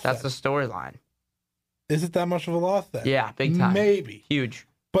a loss? That's the storyline. Is it that much of a loss then? Yeah, big time. Maybe. Huge.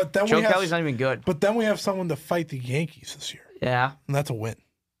 But then Joe Kelly's not even good. But then we have someone to fight the Yankees this year. Yeah. And that's a win.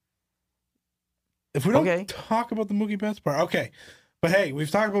 If we don't talk about the Mookie Betts part, okay. But hey,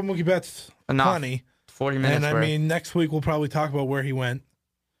 we've talked about Mookie Betts plenty. 40 minutes. And I mean, next week we'll probably talk about where he went.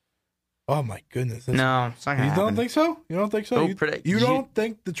 Oh my goodness. No, it's not gonna happen. Don't think so? You don't think so? You don't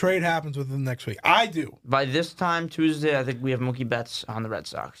think the trade happens within next week? I do. By this time, Tuesday, I think we have Mookie Betts on the Red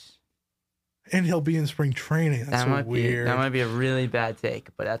Sox. And he'll be in spring training. That's so weird. That might be a really bad take,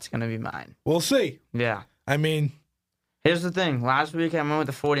 but that's going to be mine. We'll see. Yeah. I mean, here's the thing. Last week I went with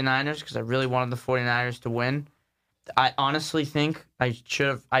the 49ers because I really wanted the 49ers to win. I honestly think I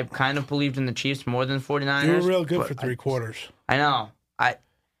kind of believed in the Chiefs more than the 49ers. You were real good for three quarters. I know.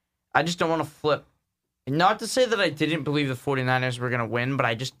 I just don't want to flip. Not to say that I didn't believe the 49ers were going to win, but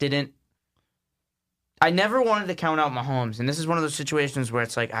I just didn't. I never wanted to count out Mahomes, and this is one of those situations where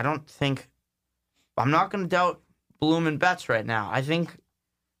it's like, I'm not going to doubt Bloom and Betts right now. I think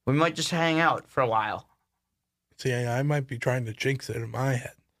we might just hang out for a while. See, I might be trying to jinx it in my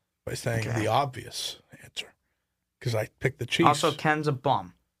head by saying the obvious answer because I picked the Chiefs. Also, Ken's a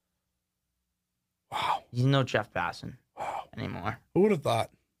bum. Wow. He's no Jeff Passan anymore. Who would have thought?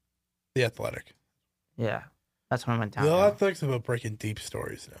 The Athletic. Yeah. That's when I went down. The Athletic's about breaking deep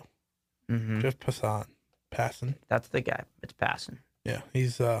stories now. Mm-hmm. Jeff Passan. That's the guy. It's Passan. Yeah,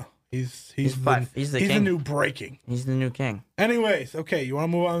 he's the king. new breaking. He's the new king. Anyways, okay, you want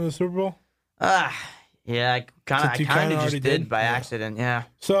to move on to the Super Bowl? Yeah, I kind you of kinda just already did did? by Yeah. accident. Yeah.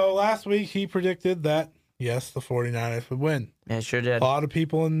 So last week he predicted that, yes, the 49ers would win. Yeah, sure did. A lot of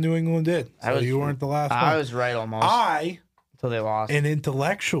people in New England did. So you weren't the last one. I was right almost. Until they lost. An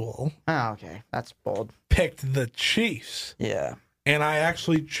intellectual, Oh, okay. That's bold. picked the Chiefs. Yeah. And I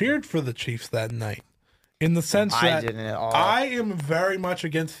actually cheered for the Chiefs that night. In the sense I that didn't at all. I am very much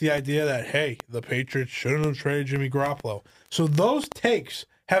against the idea that, hey, the Patriots shouldn't have traded Jimmy Garoppolo. So those takes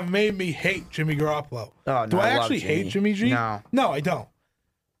have made me hate Jimmy Garoppolo. Oh, no, Do I love actually Jimmy. hate Jimmy G? No. No, I don't.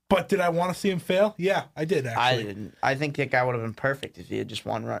 But did I want to see him fail? Yeah, I did, I actually. didn't. I think that guy would have been perfect if he had just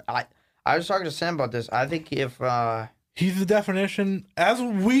won run. I was talking to Sam about this. I think if He's the definition, as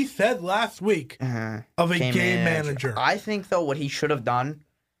we said last week, of a game manager. I think, though, what he should have done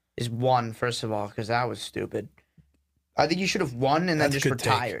is won, first of all, because that was stupid. I think he should have won and then That's just a good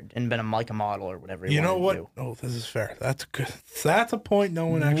retired and been a model or whatever. You know what? To do. Oh, this is fair. That's good. That's a point no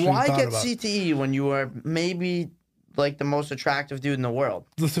one actually Why thought get about. CTE when you are maybe like the most attractive dude in the world?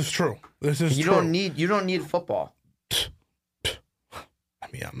 This is true. This is You true. don't need football. I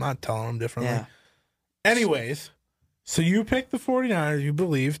mean, I'm not telling him differently. Yeah. Anyways, so you picked the 49ers, you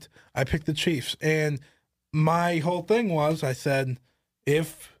believed. I picked the Chiefs. And my whole thing was, I said,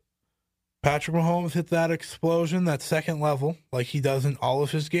 if Patrick Mahomes hit that explosion, that second level, like he does in all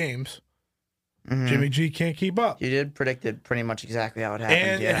of his games, Jimmy G can't keep up. You did predict it pretty much exactly how it happened.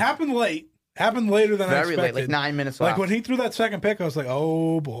 And yeah. it happened late. Happened later than I Very expected. late, like 9 minutes Like left. when he threw that second pick, I was like,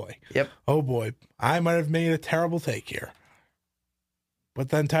 oh boy. Yep. Oh boy. I might have made a terrible take here. But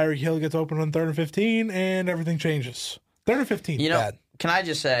then Tyreek Hill gets open on 3rd and 15, and everything changes. 3rd and 15, bad. Can I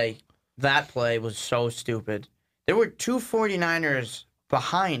just say, that play was so stupid. There were two 49ers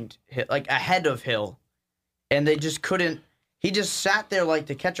behind, like ahead of Hill, and they just couldn't. He just sat there like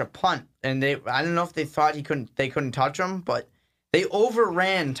to catch a punt, and I don't know if they thought they couldn't touch him, but they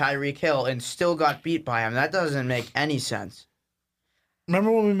overran Tyreek Hill and still got beat by him. That doesn't make any sense.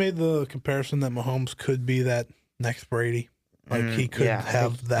 Remember when we made the comparison that Mahomes could be that next Brady? Like he could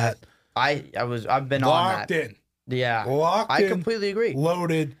have that. I've been locked on that. in. Yeah. Locked I in. completely agree.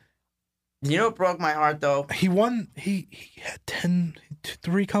 Loaded. You know what broke my heart though? He won. He had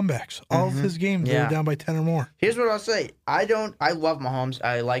 3 comebacks. All of his games, they were down by 10 or more. Here's what I'll say. I love Mahomes.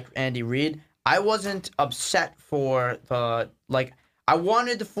 I like Andy Reid. I wasn't upset for I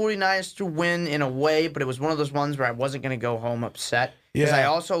wanted the 49ers to win in a way, but it was one of those ones where I wasn't going to go home upset. Because I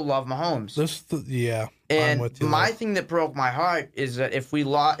also love Mahomes. I'm with you. My thing that broke my heart is that if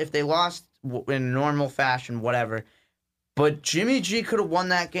they lost in normal fashion, whatever, but Jimmy G could have won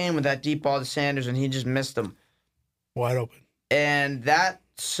that game with that deep ball to Sanders, and he just missed them. Wide open. And that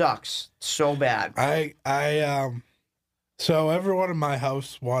sucks so bad. So everyone in my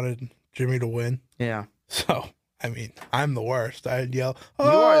house wanted Jimmy to win. Yeah. So, I mean, I'm the worst. I'd yell,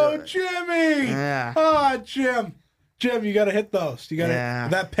 are Jimmy! Yeah. Oh, Jim, you got to hit those. You got to. Yeah.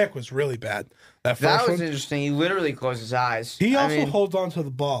 That pick was really bad. That That first was one. interesting. He literally closed his eyes. He also holds on to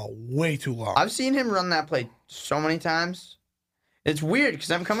the ball way too long. I've seen him run that play so many times. It's weird because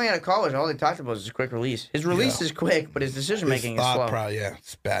I'm coming out of college. All they talked about is his quick release. His release is quick, but his decision making is slow.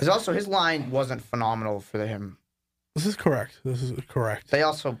 It's bad. His line wasn't phenomenal for him. This is correct. They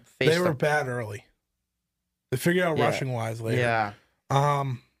also faced. They were bad early. They figured out rushing wise later. Yeah.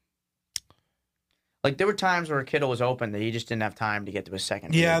 Like there were times where Kittle was open that he just didn't have time to get to his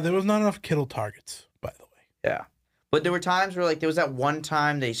second. Yeah, read. there was not enough Kittle targets, by the way. Yeah. But there were times where there was that one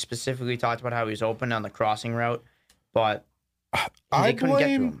time they specifically talked about how he was open on the crossing route, but I they couldn't get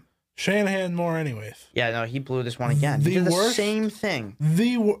to blame him. Shanahan more anyways. Yeah, no, he blew this one again. He did the same thing.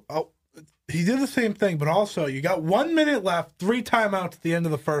 He did the same thing, but also you got 1 minute left, 3 timeouts at the end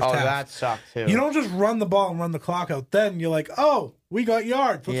of the first half. Oh, that sucked too. You don't just run the ball and run the clock out. Then you're like, oh, we got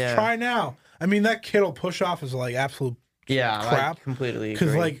yards. Let's try now. I mean, that Kittle push off is like absolute crap. I completely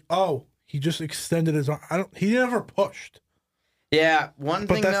because agree. he just extended his arm. He never pushed. Yeah, but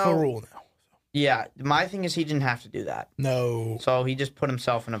that's the rule now. Yeah, my thing is he didn't have to do that. No. So he just put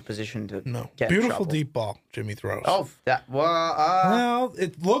himself in a position to get Beautiful in trouble. deep ball Jimmy throws. Oh, well,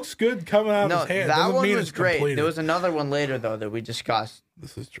 it looks good coming out of his hand. That one mean was it's great. completed. There was another one later though that we discussed.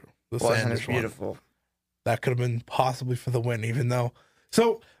 This is true. Wasn't as beautiful. That could have been possibly for the win, even though.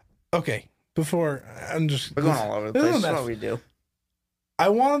 So, okay, before I'm just we're going all over the place. That's what we do. I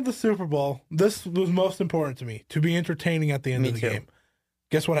wanted the Super Bowl. This was most important to me, to be entertaining at the end of the game.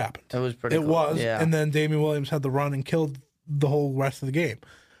 Guess what happened? It was pretty. It was, and then Damian Williams had the run and killed the whole rest of the game.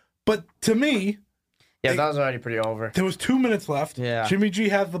 But to me, that was already pretty over. There was 2 minutes left. Yeah, Jimmy G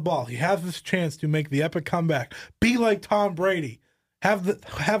has the ball. He has this chance to make the epic comeback. Be like Tom Brady. Have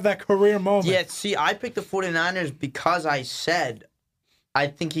that career moment. Yeah. See, I picked the 49ers because I said I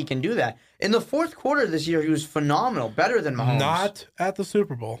think he can do that. In the fourth quarter this year, he was phenomenal, better than Mahomes. Not at the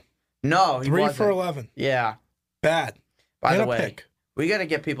Super Bowl. No, he 3 wasn't. for 11. Yeah. Bad. By And the a way, pick. we got to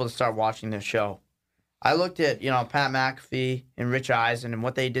get people to start watching this show. I looked at, Pat McAfee and Rich Eisen and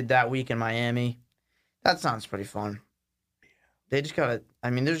what they did that week in Miami. That sounds pretty fun. They just got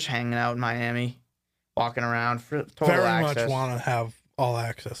they're just hanging out in Miami, walking around for total Very access. much want to have all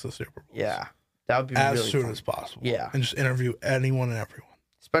access to Super Bowl. Yeah. That would be as really soon fun. as possible. Yeah. And just interview anyone and everyone.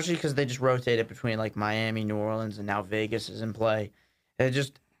 Especially because they just rotate it between like Miami, New Orleans, and now Vegas is in play. It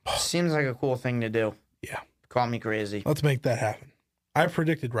just seems like a cool thing to do. Yeah. Call me crazy. Let's make that happen. I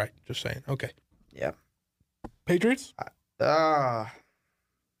predicted right. Just saying. Okay. Yeah. Patriots?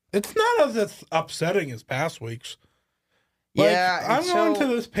 It's not as upsetting as past weeks. I'm going to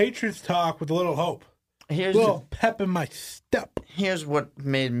this Patriots talk with a little hope. Here's a little pep in my step. Here's what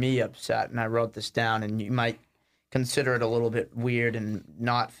made me upset, and I wrote this down, and you might consider it a little bit weird and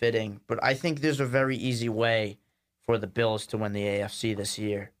not fitting, but I think there's a very easy way for the Bills to win the AFC this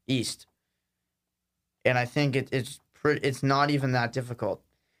year, East. And I think it's not even that difficult.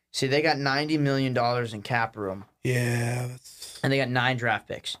 See, they got $90 million in cap room. Yeah. And they got 9 draft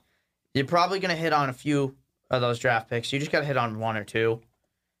picks. You're probably going to hit on a few of those draft picks. You just got to hit on 1 or 2.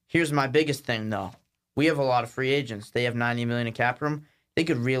 Here's my biggest thing, though. We have a lot of free agents. They have $90 million in cap room. They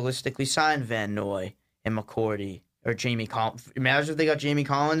could realistically sign Van Noy and McCourty or Jamie Collins. Imagine if they got Jamie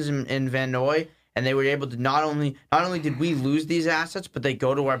Collins and Van Noy, and they were able to not only did we lose these assets, but they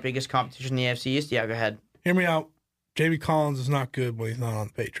go to our biggest competition in the AFC East. Yeah, go ahead. Hear me out. Jamie Collins is not good when he's not on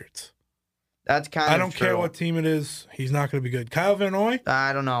the Patriots. That's kind of I don't true. care what team it is. He's not going to be good. Kyle Van Noy?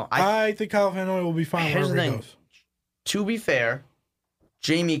 I don't know. I think Kyle Van Noy will be fine Here's wherever the he thing. goes. To be fair,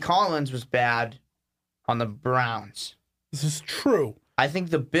 Jamie Collins was bad on the Browns. This is true. I think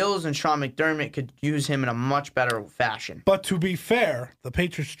the Bills and Sean McDermott could use him in a much better fashion. But to be fair, the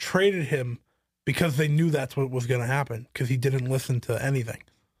Patriots traded him because they knew that's what was going to happen because he didn't listen to anything.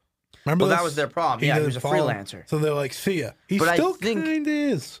 Remember That was their problem. Yeah, he was a freelancer. So they're like, see ya. He But still I think kind of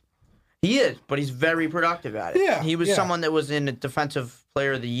is. He is, but he's very productive at it. Yeah, he was yeah. someone that was in a Defensive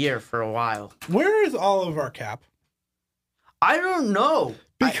Player of the Year for a while. Where is all of our cap? I don't know.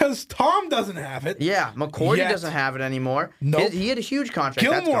 Because Tom doesn't have it. Yeah, McCourty Yet. doesn't have it anymore. Nope. He had a huge contract.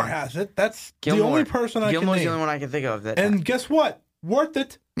 Gilmore has it. That's the only person I can Gilmore's name. the only one I can think of. That. And guess what? Worth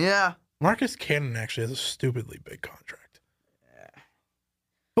it. Yeah. Marcus Cannon actually has a stupidly big contract.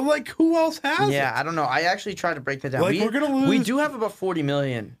 But, like, who else has it? Yeah, I don't know. I actually tried to break that down. Like, we're gonna lose. We do have about $40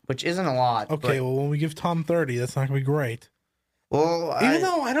 million, which isn't a lot. Okay, well, when we give Tom 30, that's not going to be great. Well, Even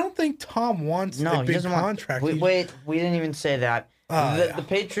though I don't think Tom wants a he big doesn't contract. want. Wait, we didn't even say that. Yeah. The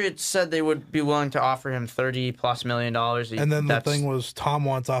Patriots said they would be willing to offer him $30+ million. And then the thing was, Tom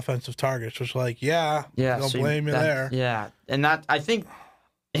wants offensive targets, which, like, don't blame you there. Yeah, and that I think.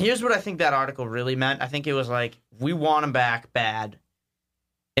 Here's what I think that article really meant. I think it was like, we want him back bad,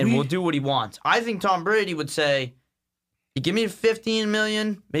 and we'll do what he wants. I think Tom Brady would say, "You give me 15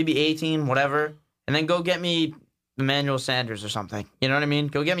 million, maybe 18, whatever, and then go get me Emmanuel Sanders or something." You know what I mean?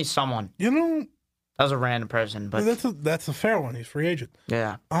 Go get me someone. You know, that was a random person, but that's a fair one. He's free agent.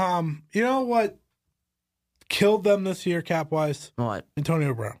 Yeah. You know what killed them this year cap wise? What?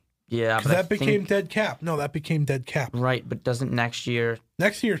 Antonio Brown. Yeah, because that became dead cap. No, that became dead cap. Right, but doesn't next year?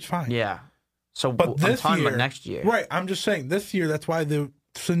 Next year it's fine. Yeah. So, but this I'm talking year, about next year. Right. I'm just saying this year. That's why the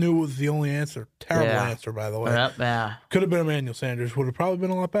Sanu was the only answer. Terrible answer, by the way. Yeah. Could have been Emmanuel Sanders. Would have probably been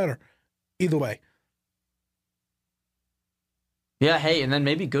a lot better. Either way. Yeah. Hey, and then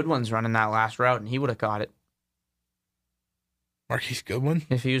maybe Goodwin's running that last route, and he would have caught it. Marquise Goodwin?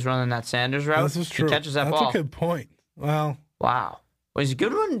 If he was running that Sanders route, this is true. He catches that That's ball. a good point. Well. Wow. Was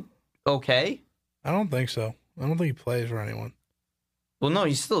Goodwin okay? I don't think so. I don't think he plays for anyone. Well, no,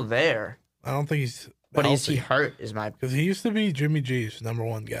 he's still there. I don't think he's. But healthy. is he hurt? Is my because he used to be Jimmy G's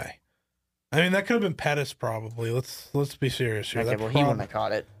 #1 guy. I mean, that could have been Pettis probably. Let's be serious here. Okay, he wouldn't have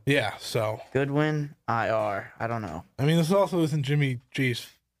caught it. Yeah, so Goodwin, IR. I don't know. I mean, this also isn't Jimmy G's.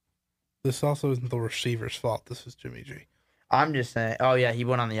 This also isn't the receiver's fault. This is Jimmy G. I'm just saying. Oh yeah, he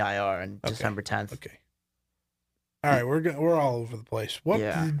went on the IR on December 10th. Okay. All right, we're all over the place. What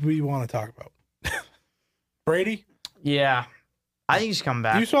did we want to talk about? Brady? Yeah, I think he's coming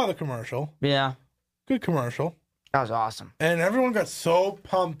back. You saw the commercial. Yeah. Good commercial. That was awesome. And everyone got so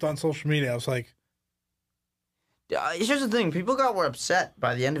pumped on social media. I was like... here's the thing. People were upset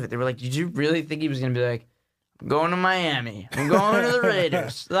by the end of it. They were like, did you really think he was going to be like, I'm going to Miami. I'm going to the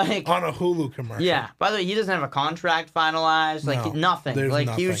Raiders. Like on a Hulu commercial. Yeah. By the way, he doesn't have a contract finalized. Like, nothing. Like,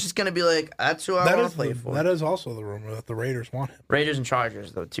 nothing. He was just going to be like, that's who I want to play for. That is also the rumor that the Raiders want him. Raiders and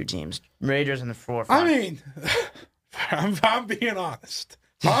Chargers, though, 2 teams. Raiders and the 4 or 5. I mean... I'm being honest.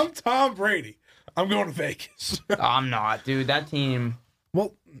 I'm Tom Brady. I'm going to Vegas. I'm not, dude. That team.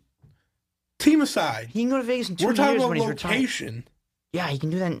 Well, team aside, He can go to Vegas in 2 we're talking years about when he's retired. location. Yeah, he can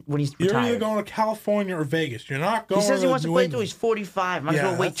do that when he's You're retired. either going to California or Vegas. You're not going. He says he to wants to New play England. until he's 45. Might as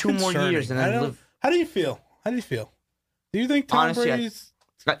well wait that's 2 more concerning. years and then live. How do you feel? Do you think Tom Honestly, Brady's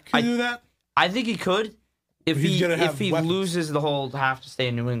I- can do that? I think he could if He's gonna have he weapons. loses the whole have to stay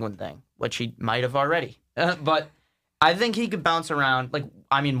in New England thing, which he might have already. But I think he could bounce around. Like,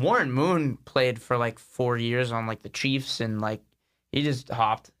 I mean, Warren Moon played for like 4 years on like the Chiefs, and like he just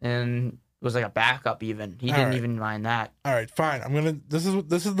hopped and was like a backup. Even he didn't right. even mind that. All right, fine. This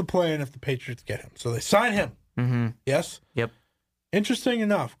is the plan if the Patriots get him. So they sign him. Mm-hmm. Yes. Yep. Interesting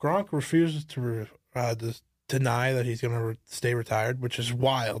enough, Gronk refuses to deny that he's going to stay retired, which is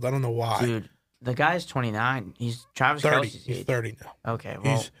wild. I don't know why. Dude, the guy's 29. He's Travis 30. Kelce's He's age. 30 now. Okay,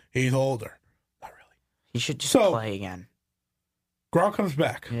 well, He's older. Not really. he should just So- play again. Gronk comes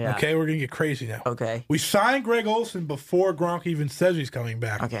back. Yeah. Okay, we're going to get crazy now. Okay. We signed Greg Olsen before Gronk even says he's coming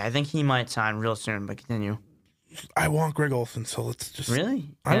back. Okay, I think he might sign real soon, but continue. I want Greg Olsen, so let's just... Really?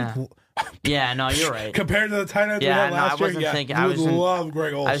 I'm- Yeah, no, you're right. Compared to the tight ends we Yeah, had no, last I wasn't year, thinking- you I would was in- love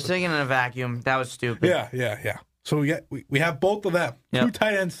Greg Olsen. I was thinking in a vacuum. That was stupid. Yeah. So we have both of them. Yep. 2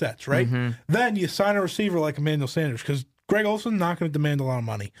 tight end sets, right? Mhm. Then you sign a receiver like Emmanuel Sanders because Greg Olsen not going to demand a lot of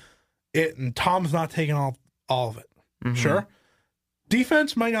money. And Tom's not taking all of it. Mhm. Sure.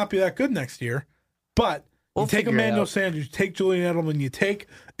 Defense might not be that good next year, but We'll you take figure it Emmanuel out. Sanders, you take Julian Edelman, you take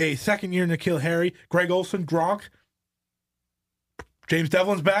a second-year N'Keal Harry, Greg Olsen, Gronk, James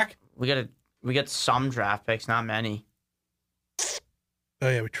Devlin's back. We got some draft picks, not many. Oh,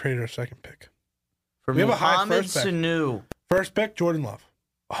 yeah, we traded our second pick. For We have a high Mohamed first pick. Sanu. First pick, Jordan Love.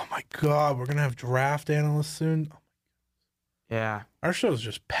 Oh, my God, we're going to have draft analysts soon. Yeah. Our show's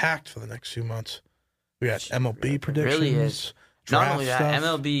just packed for the next few months. We got MLB predictions. really is. Draft Not only that,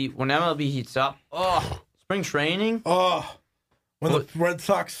 stuff. when MLB heats up, spring training. Oh, when Well, the Red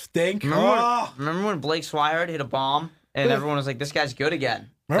Sox stink. Remember when Blake Swihart hit a bomb and Yeah. everyone was like, "This guy's good again."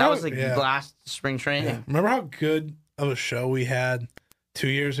 Remember That how- was like yeah. last spring training. Yeah. Remember how good of a show we had 2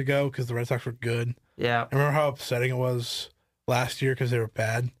 years ago because the Red Sox were good? Yeah, And remember how upsetting it was last year because they were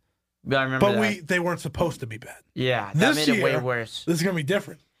bad? I remember But that. they weren't supposed to be bad. Yeah, that This made it way year- worse. This is going to be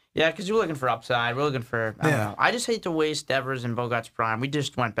different. Yeah, because you're looking for upside. We're looking for. I don't Yeah. know. I just hate to waste Devers and Bogart's prime. We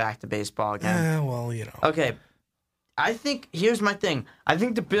just went back to baseball again. Yeah, well, you know. Okay, I think here's my thing. I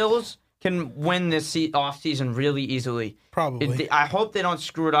think the Bills can win this offseason really easily. Probably. I hope they don't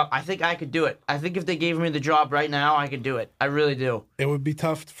screw it up. I think I could do it. I think if they gave me the job right now, I could do it. I really do. It would be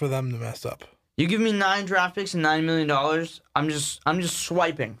tough for them to mess up. You give me 9 draft picks and $9 million, I'm just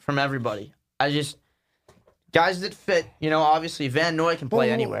swiping from everybody. Guys that fit, obviously Van Noy can play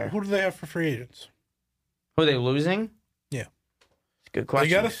Well, anywhere. Who do they have for free agents? Who are they losing? Yeah. Good question.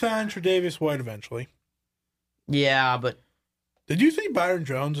 They got to sign Tre'Davious White eventually. Yeah, but Did you think Byron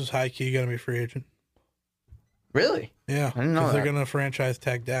Jones is high key going to be a free agent? really? Yeah. I didn't know Because they're that. going to franchise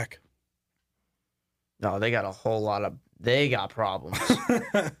tag Dak. No, they got a whole lot of. They got problems.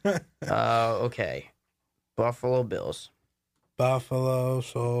 Okay. Buffalo Bills. Buffalo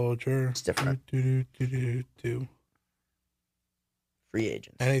Soldier. It's different. Do. Free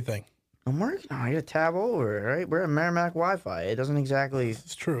agents. Anything. I'm working. Oh, I got to tab over, right? We're at Merrimack Wi-Fi. It doesn't exactly. This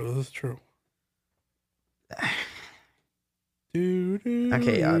is true.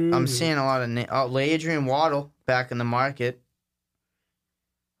 Okay, I'm seeing a lot of Adrian Waddle back in the market.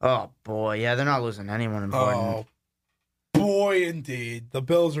 Oh boy, yeah, they're not losing anyone important. Oh, boy, indeed. The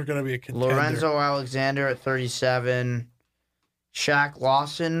Bills are going to be a contender. Lorenzo Alexander at 37. Shaq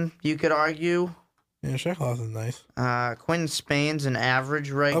Lawson, you could argue. Yeah, Shaq Lawson's nice. Quinn Spain's an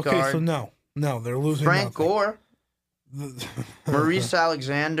average right Okay, guard. so no, they're losing Frank nothing. Gore, Maurice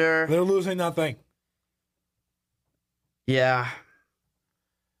Alexander. They're losing nothing. Yeah.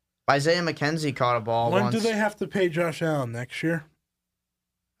 Isaiah McKenzie caught a ball When once. do they have to pay Josh Allen? Next year?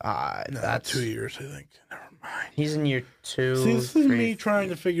 No, That's 2 years, I think. Never mind. He's in year 2. See, this is 3. me trying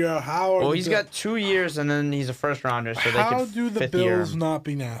to figure out how. Well, he's got 2 years, and then he's a first rounder, so they How can do the fifth year Bills him. not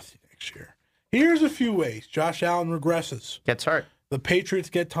be nasty next year? Here's a few ways. Josh Allen regresses. Gets hurt. The Patriots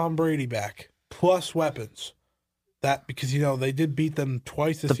get Tom Brady back, plus weapons. That because they did beat them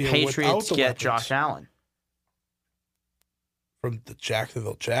twice this The year without Patriots the get weapons Josh Allen. from the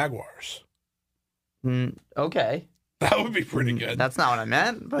Jacksonville Jaguars. Okay. That would be pretty good. That's not what I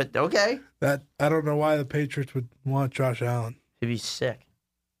meant, but okay. That I don't know why the Patriots would want Josh Allen. He'd be sick.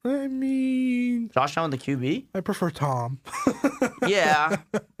 I mean, Josh Allen, the QB? I prefer Tom. Yeah.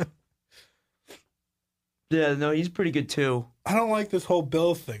 Yeah, no, he's pretty good too. I don't like this whole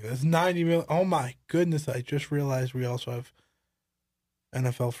Bills thing. There's 90 million. Oh my goodness! I just realized we also have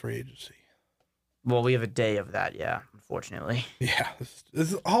NFL free agency. Well, we have a day of that, yeah, unfortunately. Yeah, this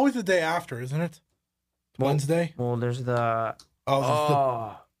is always the day after, isn't it? Wednesday. Well, there's the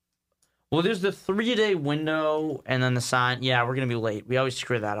Oh, well, there's the 3-day window, and then the sign. Yeah, we're gonna be late. We always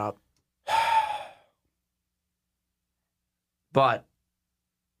screw that up. But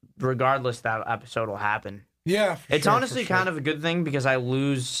regardless, that episode will happen. yeah. It's honestly kind of a good thing because I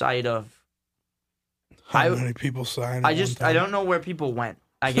lose sight of how many people signed. I don't know where people went.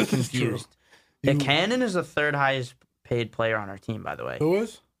 I get confused. Cannon is the third highest paid player on our team, by the way. Who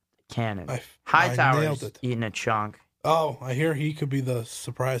is? Cannon. I Hightower's nailed it. eating a chunk. Oh, I hear he could be the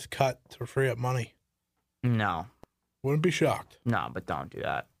surprise cut to free up money. No. Wouldn't be shocked. No, but don't do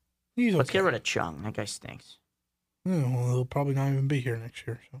that. He's Let's okay. get rid of Chung. That guy stinks. Yeah, well, he'll probably not even be here next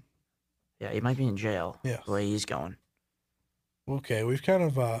year. So. Yeah, he might be in jail. Yeah. The way he's going. Okay, we've kind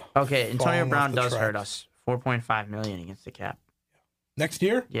of Okay, Antonio fallen Brown off the does hurt tracks. us. $4.5 million against the cap. Next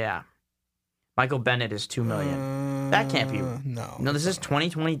year. Yeah. Michael Bennett is $2 million. That can't be. No. No, this is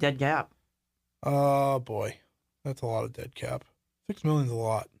 2020 dead cap. Oh boy, that's a lot of dead cap. $6 million's a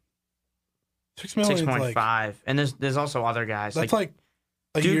lot. $6 million 6.5. like, And there's also other guys. that's like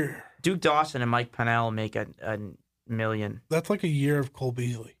a Duke- year. Duke Dawson and Mike Pennell make a million. That's like a year of Cole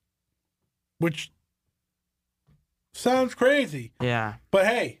Beasley, which sounds crazy. Yeah. But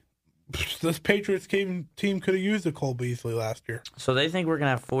hey, this Patriots team could have used a Cole Beasley last year. So they think we're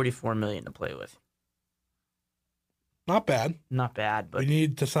gonna have $44 million to play with. Not bad. Not bad, but We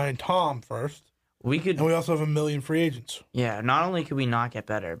need to sign Tom first, we could. and we also have 1 million free agents. Yeah. Not only could we not get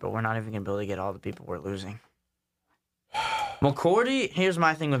better, but we're not even gonna be able to get all the people we're losing. McCourty. Here's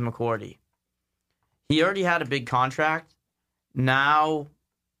my thing with McCourty. He already had a big contract. Now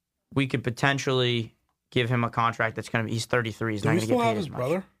we could potentially give him a contract that's gonna be. He's 33. He's Do not we gonna still get have paid his as much.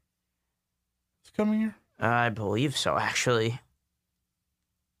 brother? This coming year? I believe so, actually.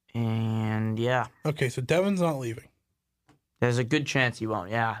 And yeah, Okay, so Devin's not leaving, there's a good chance he won't.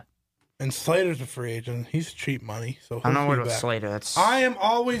 Yeah, and Slater's a free agent. He's cheap money, so I'm not he'll worried be about back. Slater. That's I am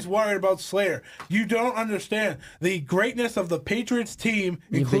always worried about Slater. You don't understand. The greatness of the Patriots team Yeah,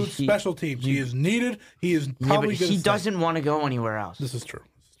 but includes he- special teams. He is needed. He is yeah, probably but going he to doesn't want to go anywhere else. This is true.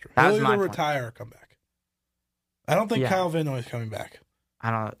 This is true. That He'll was my either point. retire or come back. I don't think Yeah. Kyle Van Noy is coming back. I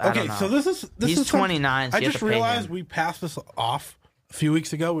don't Okay, know. so this is He's something- 29. So I you have just to pay realized him. we passed this off a few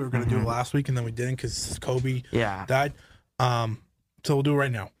weeks ago. We were going to do Mm-hmm. it last week, and then we didn't because Kobe Yeah, died. So we'll do it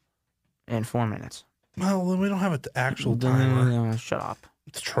right now. in 4 minutes. Well, we don't have an actual timer. Shut up.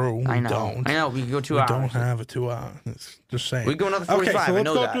 It's true. We I know. don't. I know. We could go 2 We hours. don't have a 2 hour. It's just saying. We go another Okay, 45. so I let's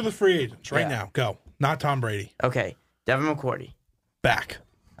know go that. through the free agents right Yeah. now. Go. Not Tom Brady. Okay, Devin McCourty. Back.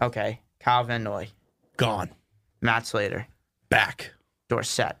 Okay, Kyle Van Noy. Gone. Matt Slater. Back.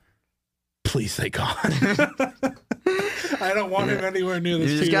 Dorset. Please say gone. I don't want him anywhere near this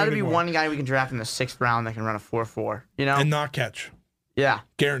There's team got to be anymore. one guy we can draft in the 6th round that can run a 4.4. You know? And not catch. Yeah.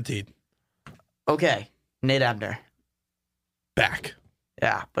 Guaranteed. Okay, Nate Ebner. Back.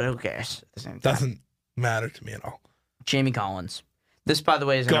 Yeah, but who cares at the same time? Doesn't matter to me at all. Jamie Collins. This, by the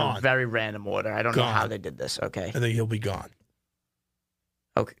way, is in a Gone. very random order. I don't know Gone. how they did this. Okay. I think he'll be gone.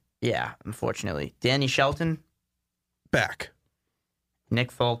 Okay. Yeah, unfortunately. Danny Shelton. Back.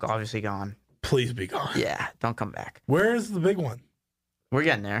 Nick Folk, obviously gone. Please be gone. Yeah, don't come back. Where is the big one? We're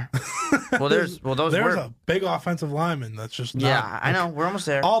getting there. Well, those There's were. a big offensive lineman that's just not. Yeah, I know. We're almost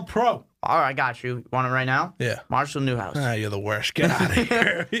there. All pro. All right, I got you. Want it right now? Yeah. Marshall Newhouse. Ah, you're the worst. Get out of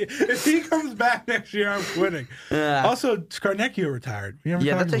here. If he comes back next year, I'm quitting. Yeah. Also, Skarnecchio retired. We never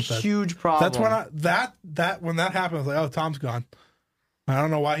Yeah, talked that's a about that. huge problem. That's when when that happened, I was like, oh, Tom's gone. I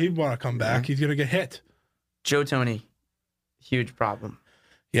don't know why he'd want to come back. He's gonna get hit. Joe Toney. Huge problem.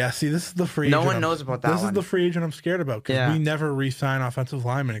 Yeah, see, this is the free No agent. one I'm- knows about that This one. is the free agent I'm scared about because Yeah. we never re-sign offensive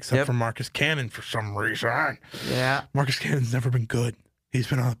linemen except Yep. for Marcus Cannon for some reason. Yeah. Marcus Cannon's never been good. He's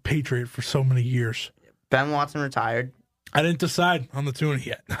been on a Patriot for so many years. Ben Watson retired. I didn't decide on the tuna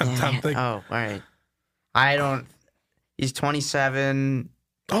yet. I'm thinking, Oh, all right. I don't. He's 27.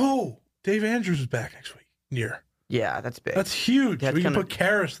 oh, Dave Andrews is back next week. Year. Yeah, that's big. That's huge. That's we can gonna- put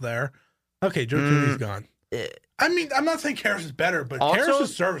Karras there. Okay, Joe Tooney's gone. I mean, I'm not saying Karras is better, but Also, Karras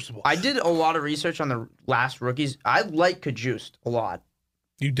is serviceable. I did a lot of research on the last rookies. I like Kajust a lot.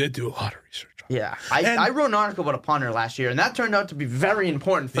 You did do a lot of research on Yeah. And- I wrote an article about a punter last year, and that turned out to be very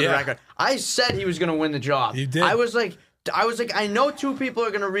important for the Yeah. record. I said he was going to win the job. You did. I was like, I know 2 people are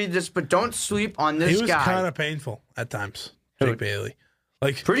going to read this, but don't sleep on this He was guy. kind of painful at times, Who? Jake Bailey.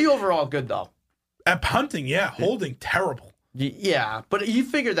 Like, Pretty overall good, though. at punting, yeah. Holding, terrible. Yeah, but he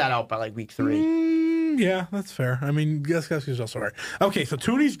figured that out by like week 3. Yeah, that's fair. I mean, Gostkowski's also right. Okay, so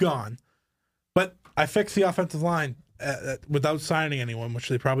Tooney's gone, but I fixed the offensive line without signing anyone, which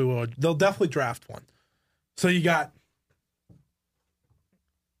they probably will. They'll definitely draft one. So you got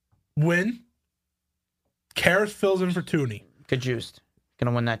Wynn. Karras fills in for Tooney. Kajust.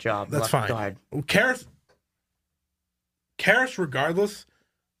 Gonna win that job. That's Left fine. guard. Karras, regardless,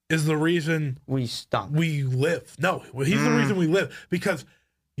 is the reason We stunk. we live. No, he's the reason we live. Because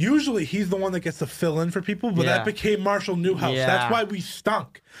usually he's the one that gets to fill in for people, but that became Marshall Newhouse. Yeah. That's why we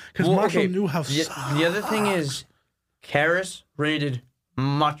stunk. Because Marshall Newhouse The other thing is, Karras rated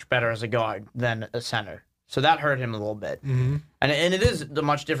much better as a guard than a center. So that hurt him a little bit. Mm-hmm. And it is a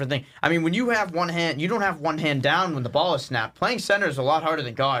much different thing. I mean, when you have one hand, you don't have one hand down when the ball is snapped. Playing center is a lot harder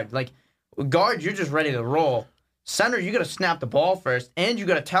than guard. Like, guard, you're just ready to roll. Center, you got to snap the ball first, and you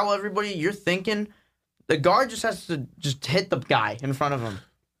got to tell everybody you're thinking. The guard just has to just hit the guy in front of him.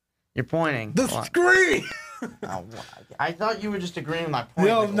 You're pointing. the screen. Oh, I thought you were just agreeing with my point.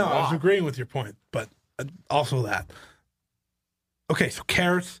 No, like a no, I was lot. agreeing with your point, but also that. Okay, so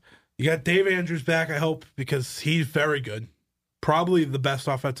Karras, you got Dave Andrews back, I hope, because he's very good. Probably the best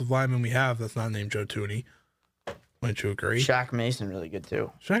offensive lineman we have that's not named Joe Tooney. Wouldn't you agree? Shaq Mason really good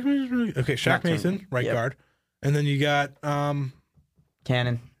too. Shaq Mason's really okay. Shaq Not Mason, Tooney. right Yep. guard, and then you got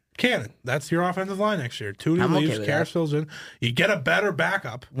Cannon. Cannon. That's your offensive line next year. Tooney I'm okay leaves, with Karras that. fills in. You get a better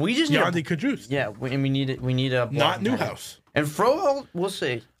backup. We just need Yandy Kajust. Yeah, we need it. We need a Not block Newhouse. And Froholt, we'll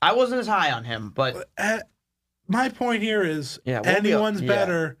see. I wasn't as high on him, but My point here is Yeah, we'll be- anyone's yeah,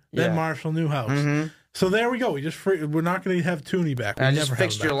 better than yeah. Marshall Newhouse. Mm-hmm. So there we go. We're not going to have Tooney back. We I never just have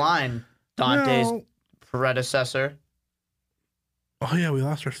fixed him your back. line. Dante's No. predecessor. Oh yeah, we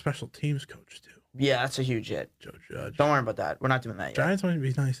lost our special teams coach too, Yeah, that's a huge hit. Joe Judge. Don't worry about that. We're not doing that yet. Giants might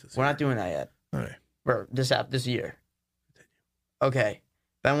be nice this We're year. not doing that yet. All right. For this year. Okay.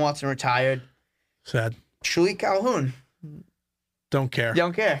 Ben Watson retired. Sad. Shuli Calhoun. Don't care.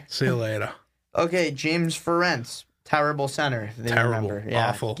 Don't care. See you later. Okay, James Ferentz. Terrible center. If they Terrible. remember. Yeah,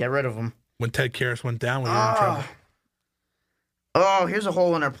 Awful. Get rid of him. When Ted Karras went down, we were in trouble. Oh, here's a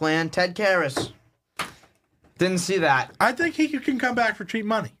hole in our plan. Ted Karras. Didn't see that. I think he can come back for cheap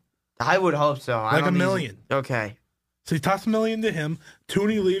money, I would hope so. like $1 million. Okay. So he tossed $1 million to him.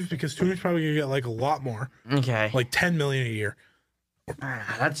 Tooney leaves because Tooney's probably gonna get like a lot more, Okay. like $10 million a year.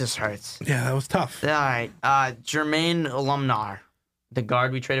 That just hurts. Yeah, that was tough. All right. Jermaine Alumnar, the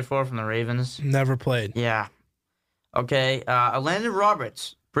guard we traded for from the Ravens. Never played. Yeah. Okay. Landon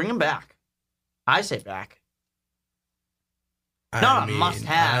Roberts. Bring him back. I say back. Not a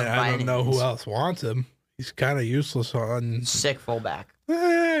must-have by I any don't know means. who else wants him. He's kind of useless on. Sick fullback.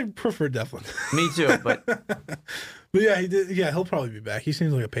 I prefer Devlin. Me too, but But yeah, he did. Yeah, he'll probably be back. He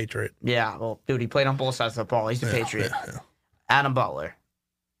seems like a patriot. yeah. Well, dude, he played on both sides of the ball. He's a Patriot. Yeah. Adam Butler.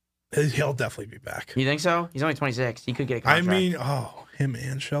 He'll definitely be back. You think so? He's only 26. He could get a I contract. mean, him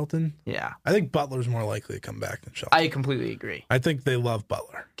and Shelton. Yeah. I think Butler's more likely to come back than Shelton. I completely agree. I think they love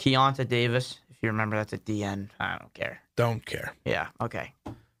Butler. Keonta Davis, if you remember, that's at the end. I don't care. Don't care. Yeah. Okay.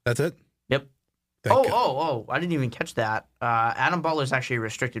 That's it. Yep. Thank God. I didn't even catch that. Adam Butler's actually a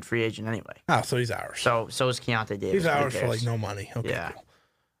restricted free agent anyway. Oh, so he's ours. So is Keonta Davis. He's Who ours for cares? like no money. Okay. Yeah. Cool.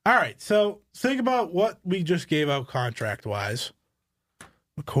 All right. So think about what we just gave out contract wise.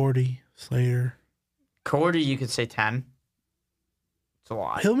 McCourty, Slater. Cordy, you could say 10. It's a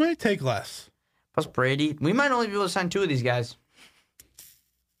lot. He might take less. Plus Brady. We might only be able to sign 2 of these guys.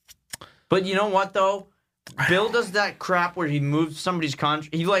 But you know what, though? Bill does that crap where he moves somebody's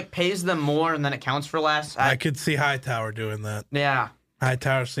contract. He, like, pays them more and then it counts for less. I could see Hightower doing that. Yeah.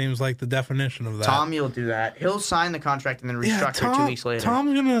 Hightower seems like the definition of that. Tommy will do that. He'll sign the contract and then restructure 2 weeks later.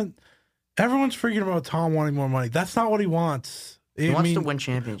 Tom's gonna. Everyone's freaking about Tom wanting more money. That's not what he wants. He wants to win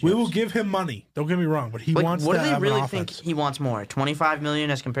championships. We will give him money. Don't get me wrong, but he wants what to do they have really an think offense. he wants more? $25 million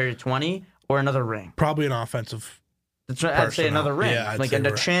as compared to 20, or another ring? Probably an offensive. I'd say personnel. another ring, Yeah, I'd like say a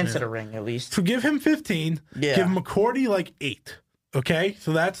we're- chance yeah. at a ring at least. So give him 15. Yeah. Give McCourty like 8. Okay,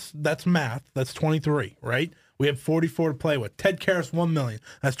 so that's math. That's 23, right? We have 44 to play with. Ted Karras $1 million.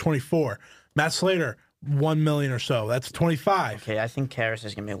 That's 24. Matt Slater $1 million or so. That's 25. Okay, I think Karras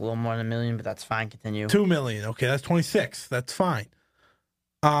is gonna be a little more than $1 million, but that's fine. Continue. $2 million. Okay, that's 26. That's fine.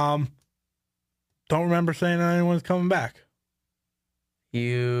 Don't remember saying that anyone's coming back.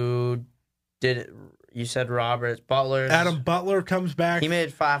 You did it. You said Roberts, Butler. Adam Butler comes back. He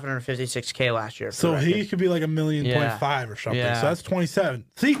made $556K last year. for So the he record. could be like $1.5 million or something. Yeah. So that's 27.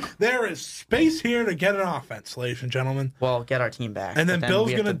 See, there is space here to get an offense, ladies and gentlemen. Well, get our team back. And then but Bill's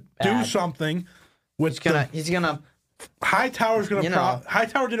we have going to to do add. something with He's gonna. Hightower's going You to know.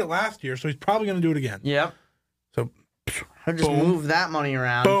 Hightower did it last year, so he's probably going to do it again. Yep. So Or just Boom. move that money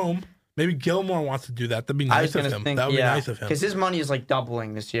around. boom, Maybe Gilmore wants to do that. That'd be I nice was of gonna him. think, That would be yeah, nice of him. because his money is like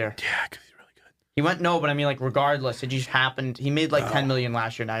doubling this year. Yeah, because he's really good. He went but I mean, like regardless, it just happened. He made like 10 million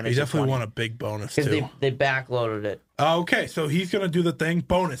last year. Now he He makes definitely 20. won a big bonus because too. they backloaded it. Okay, so he's gonna do the thing.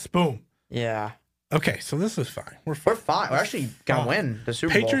 Bonus, boom. Yeah, Okay, so this is fine. We're we're fine. fine. We're actually gonna win the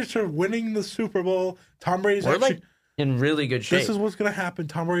Super Bowl. Patriots are winning the Super Bowl. Tom Brady's We're actually. like in really good shape. This is what's going to happen.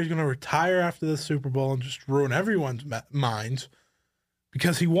 Tom Brady's going to retire after the Super Bowl and just ruin everyone's minds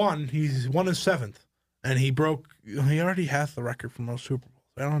because he won. He's won his 7th, and he already has the record for most Super Bowls.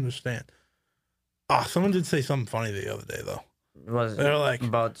 I don't understand. Oh, someone did say something funny the other day, though. Was They're like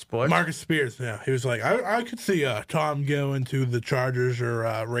about sports? Marcus Spears, yeah. He was like, I could see Tom go into the Chargers or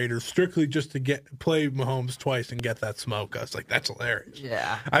Raiders strictly just to play Mahomes twice and get that smoke. I was like, that's hilarious.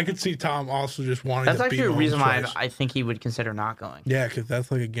 Yeah. I could see Tom also just wanting That's to actually beat a Mahomes reason why twice. I think he would consider not going. Yeah, because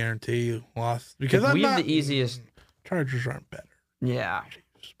that's like a guarantee loss. Because We have the easiest. Chargers aren't better. Yeah.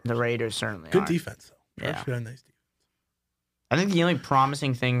 The Raiders certainly Good are. defense, though. Yeah. Chargers got a nice defense. I think the only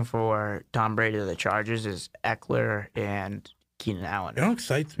promising thing for Tom Brady to the Chargers is Eckler and Keenan Allen. You know what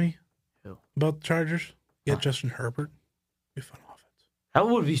excites me Who? about the Chargers? Get Huh. Justin Herbert. Be a fun offense. That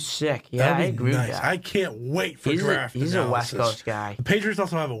would be sick. Yeah, That'd I be agree nice. with that. I can't wait for draft He's a West analysis. Coast guy. The Patriots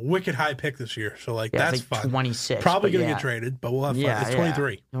also have a wicked high pick this year, so like Yeah, that's it's like fun. 26. Probably but gonna yeah. get traded, but we'll have fun. Yeah, It's yeah.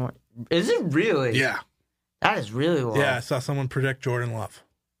 23. Is it really? Yeah, That is really low. yeah. I saw someone predict Jordan Love.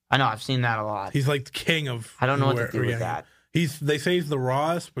 I know. I've seen that a lot. He's like the king of. I don't know what to where- do with yeah. that. They say he's the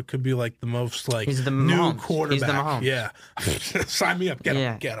rawest, but could be like the most like He's the new Mahomes. quarterback. He's the Mahomes. Yeah, sign me up. Get him.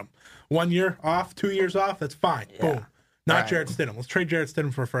 Yeah. Get him. 1 year off, 2 years off. That's fine. Yeah. Boom. Not Right. Jarrett Stidham. Let's trade Jarrett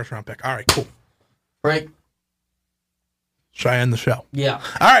Stidham for a first round pick. All right, cool. Right. Should I end the show? Yeah.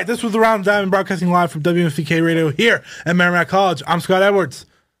 All right, this was the Round Diamond broadcasting live from WMCK Radio here at Merrimack College. I'm Scott Edwards,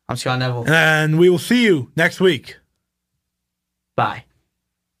 I'm Scott Neville. and we will see you next week. Bye.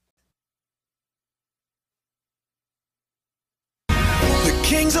 The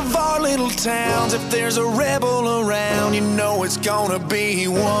kings of our little towns, if there's a rebel around, you know it's gonna be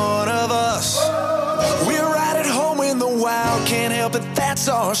one of us. We're right at home in the wild, can't help it, that's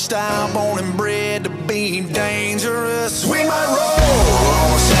our style. Born and bred to be dangerous. We might roll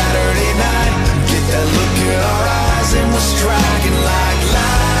on a